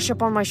to wash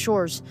up on my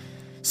shores.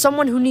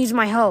 Someone who needs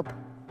my help.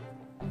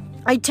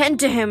 I tend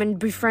to him and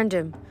befriend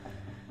him.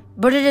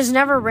 But it is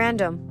never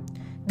random.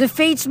 The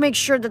fates make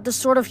sure that the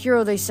sort of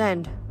hero they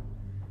send.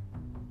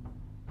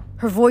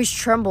 Her voice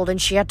trembled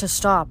and she had to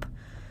stop.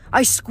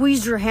 I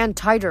squeezed her hand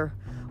tighter.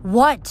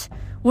 What?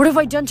 What have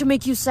I done to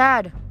make you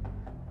sad?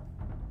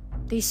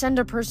 They send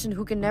a person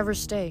who can never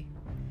stay,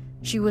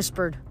 she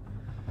whispered.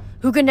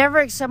 Who can never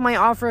accept my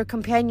offer of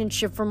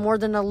companionship for more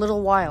than a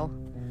little while.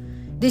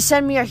 They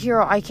send me a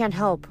hero I can't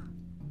help.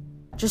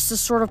 Just the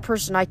sort of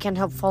person I can't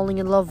help falling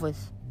in love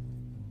with.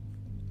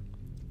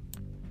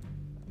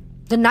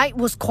 The night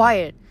was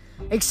quiet,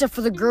 except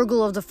for the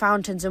gurgle of the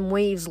fountains and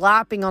waves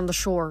lapping on the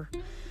shore.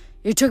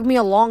 It took me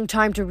a long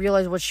time to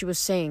realize what she was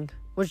saying.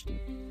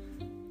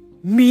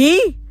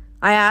 Me?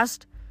 I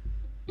asked.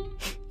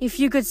 If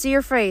you could see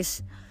her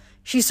face.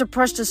 She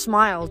suppressed a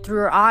smile. Through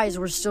her eyes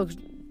were still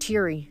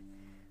teary.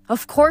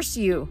 Of course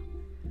you.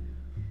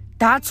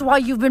 That's why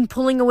you've been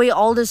pulling away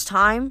all this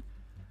time?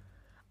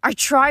 I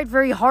tried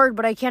very hard,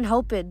 but I can't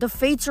help it. The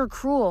fates are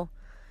cruel.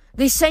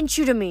 They sent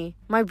you to me,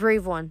 my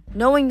brave one,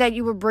 knowing that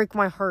you would break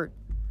my heart.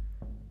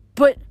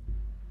 But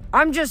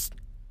I'm just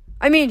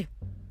me.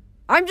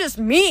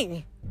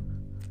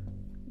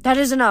 That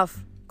is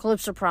enough,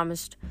 Calypso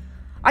promised.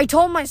 I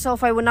told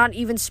myself I would not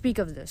even speak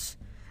of this.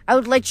 I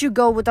would let you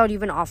go without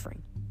even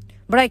offering.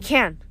 But I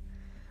can't.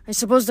 I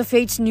suppose the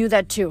fates knew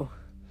that too.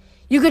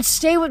 You could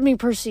stay with me,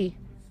 Percy.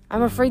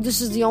 I'm afraid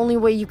this is the only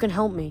way you can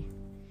help me.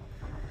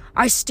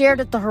 I stared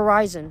at the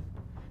horizon.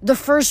 The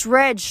first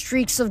red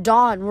streaks of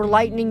dawn were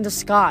lightening the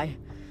sky.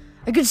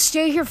 I could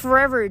stay here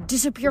forever,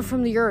 disappear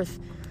from the earth.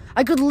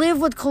 I could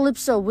live with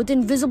Calypso, with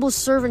invisible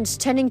servants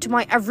tending to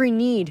my every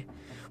need.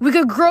 We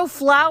could grow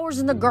flowers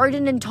in the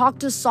garden and talk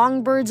to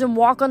songbirds and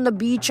walk on the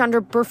beach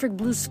under perfect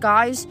blue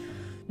skies.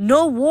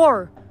 No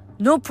war,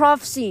 no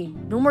prophecy,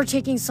 no more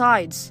taking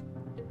sides.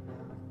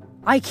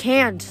 I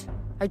can't,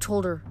 I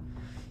told her.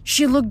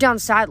 She looked down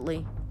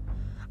sadly.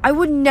 I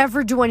would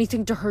never do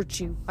anything to hurt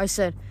you, I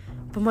said,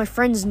 but my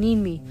friends need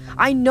me.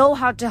 I know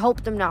how to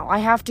help them now. I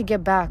have to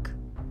get back.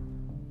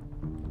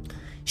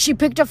 She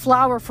picked a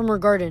flower from her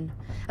garden,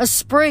 a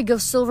sprig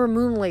of silver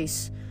moon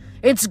lace.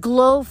 Its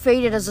glow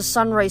faded as the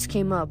sunrise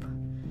came up.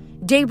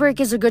 Daybreak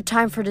is a good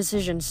time for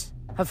decisions,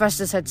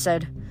 Hephaestus had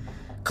said.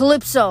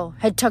 Calypso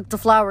had tucked the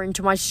flower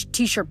into my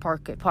t-shirt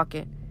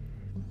pocket.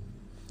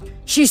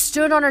 She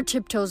stood on her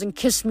tiptoes and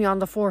kissed me on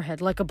the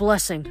forehead like a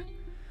blessing.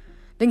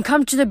 Then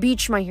come to the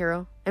beach, my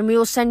hero, and we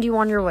will send you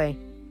on your way.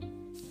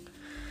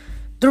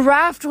 The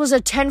raft was a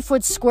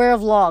 10-foot square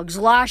of logs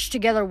lashed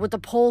together with a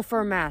pole for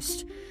a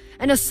mast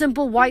and a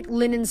simple white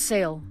linen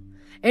sail.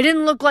 It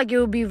didn't look like it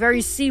would be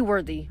very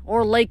seaworthy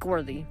or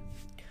lake-worthy.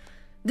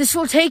 This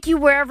will take you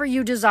wherever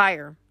you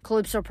desire,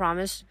 Calypso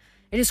promised.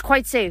 It is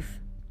quite safe.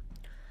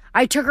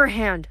 I took her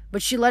hand,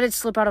 but she let it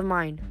slip out of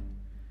mine.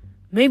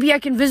 Maybe I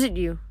can visit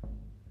you,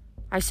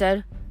 I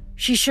said.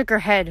 She shook her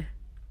head.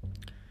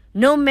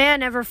 No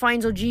man ever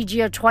finds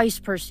Ogygia twice,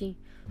 Percy.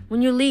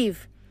 When you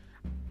leave,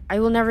 I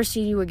will never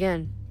see you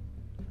again.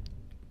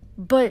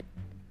 But,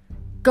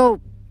 go,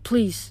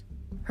 please.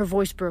 Her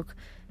voice broke.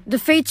 The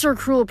fates are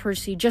cruel,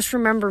 Percy. Just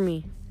remember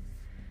me.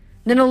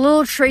 Then a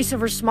little trace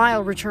of her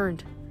smile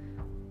returned.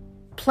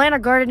 Plant a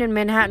garden in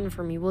Manhattan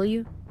for me, will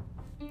you?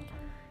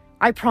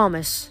 I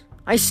promise.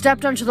 I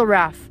stepped onto the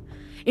raft.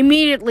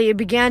 Immediately, it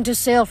began to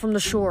sail from the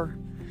shore.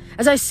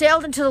 As I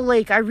sailed into the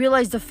lake, I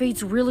realized the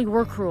fates really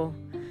were cruel.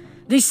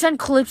 They sent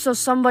Calypso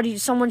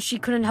someone she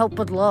couldn't help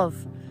but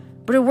love.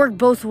 But it worked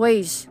both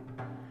ways.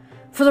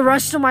 For the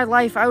rest of my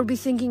life, I would be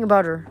thinking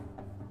about her.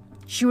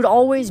 She would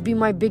always be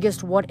my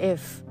biggest what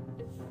if.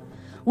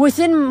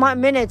 Within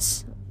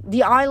minutes,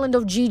 the island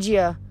of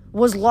Ogygia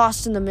was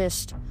lost in the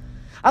mist.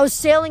 I was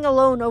sailing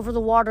alone over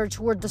the water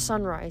toward the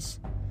sunrise.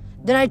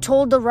 Then I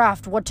told the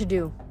raft what to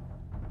do.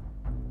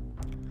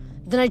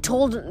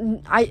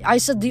 I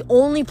said the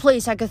only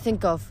place I could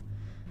think of,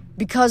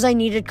 because I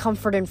needed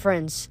comfort and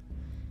friends.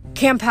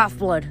 Camp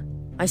Half-Blood,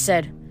 I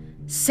said.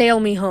 Sail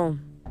me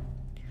home.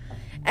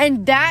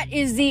 And that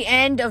is the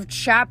end of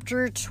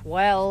chapter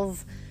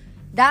 12.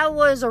 That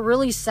was a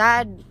really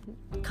sad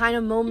kind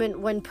of moment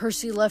when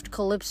Percy left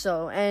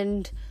Calypso,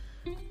 and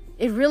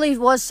it really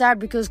was sad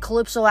because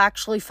Calypso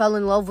actually fell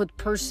in love with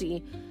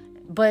Percy,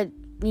 but,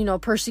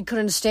 Percy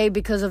couldn't stay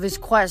because of his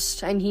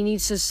quest, and he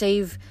needs to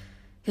save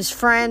his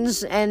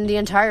friends and the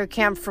entire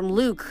camp from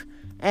Luke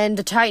and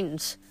the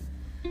Titans.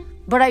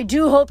 But I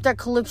do hope that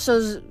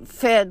Calypso's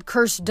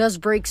curse does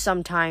break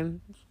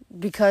sometime,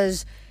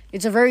 because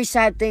it's a very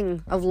sad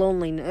thing of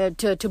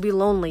to be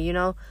lonely,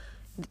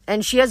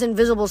 And she has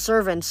invisible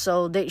servants,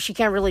 so she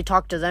can't really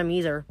talk to them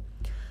either.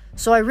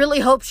 So I really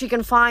hope she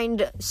can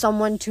find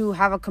someone to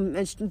have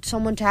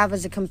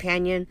as a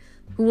companion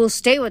who will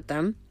stay with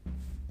them,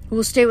 who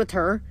will stay with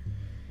her,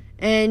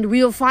 and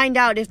we will find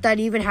out if that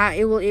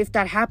if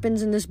that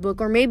happens in this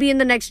book, or maybe in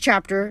the next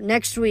chapter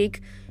next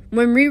week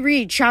when we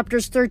read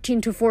chapters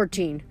 13 to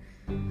 14.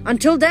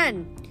 Until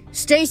then,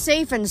 stay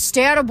safe and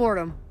stay out of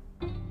boredom.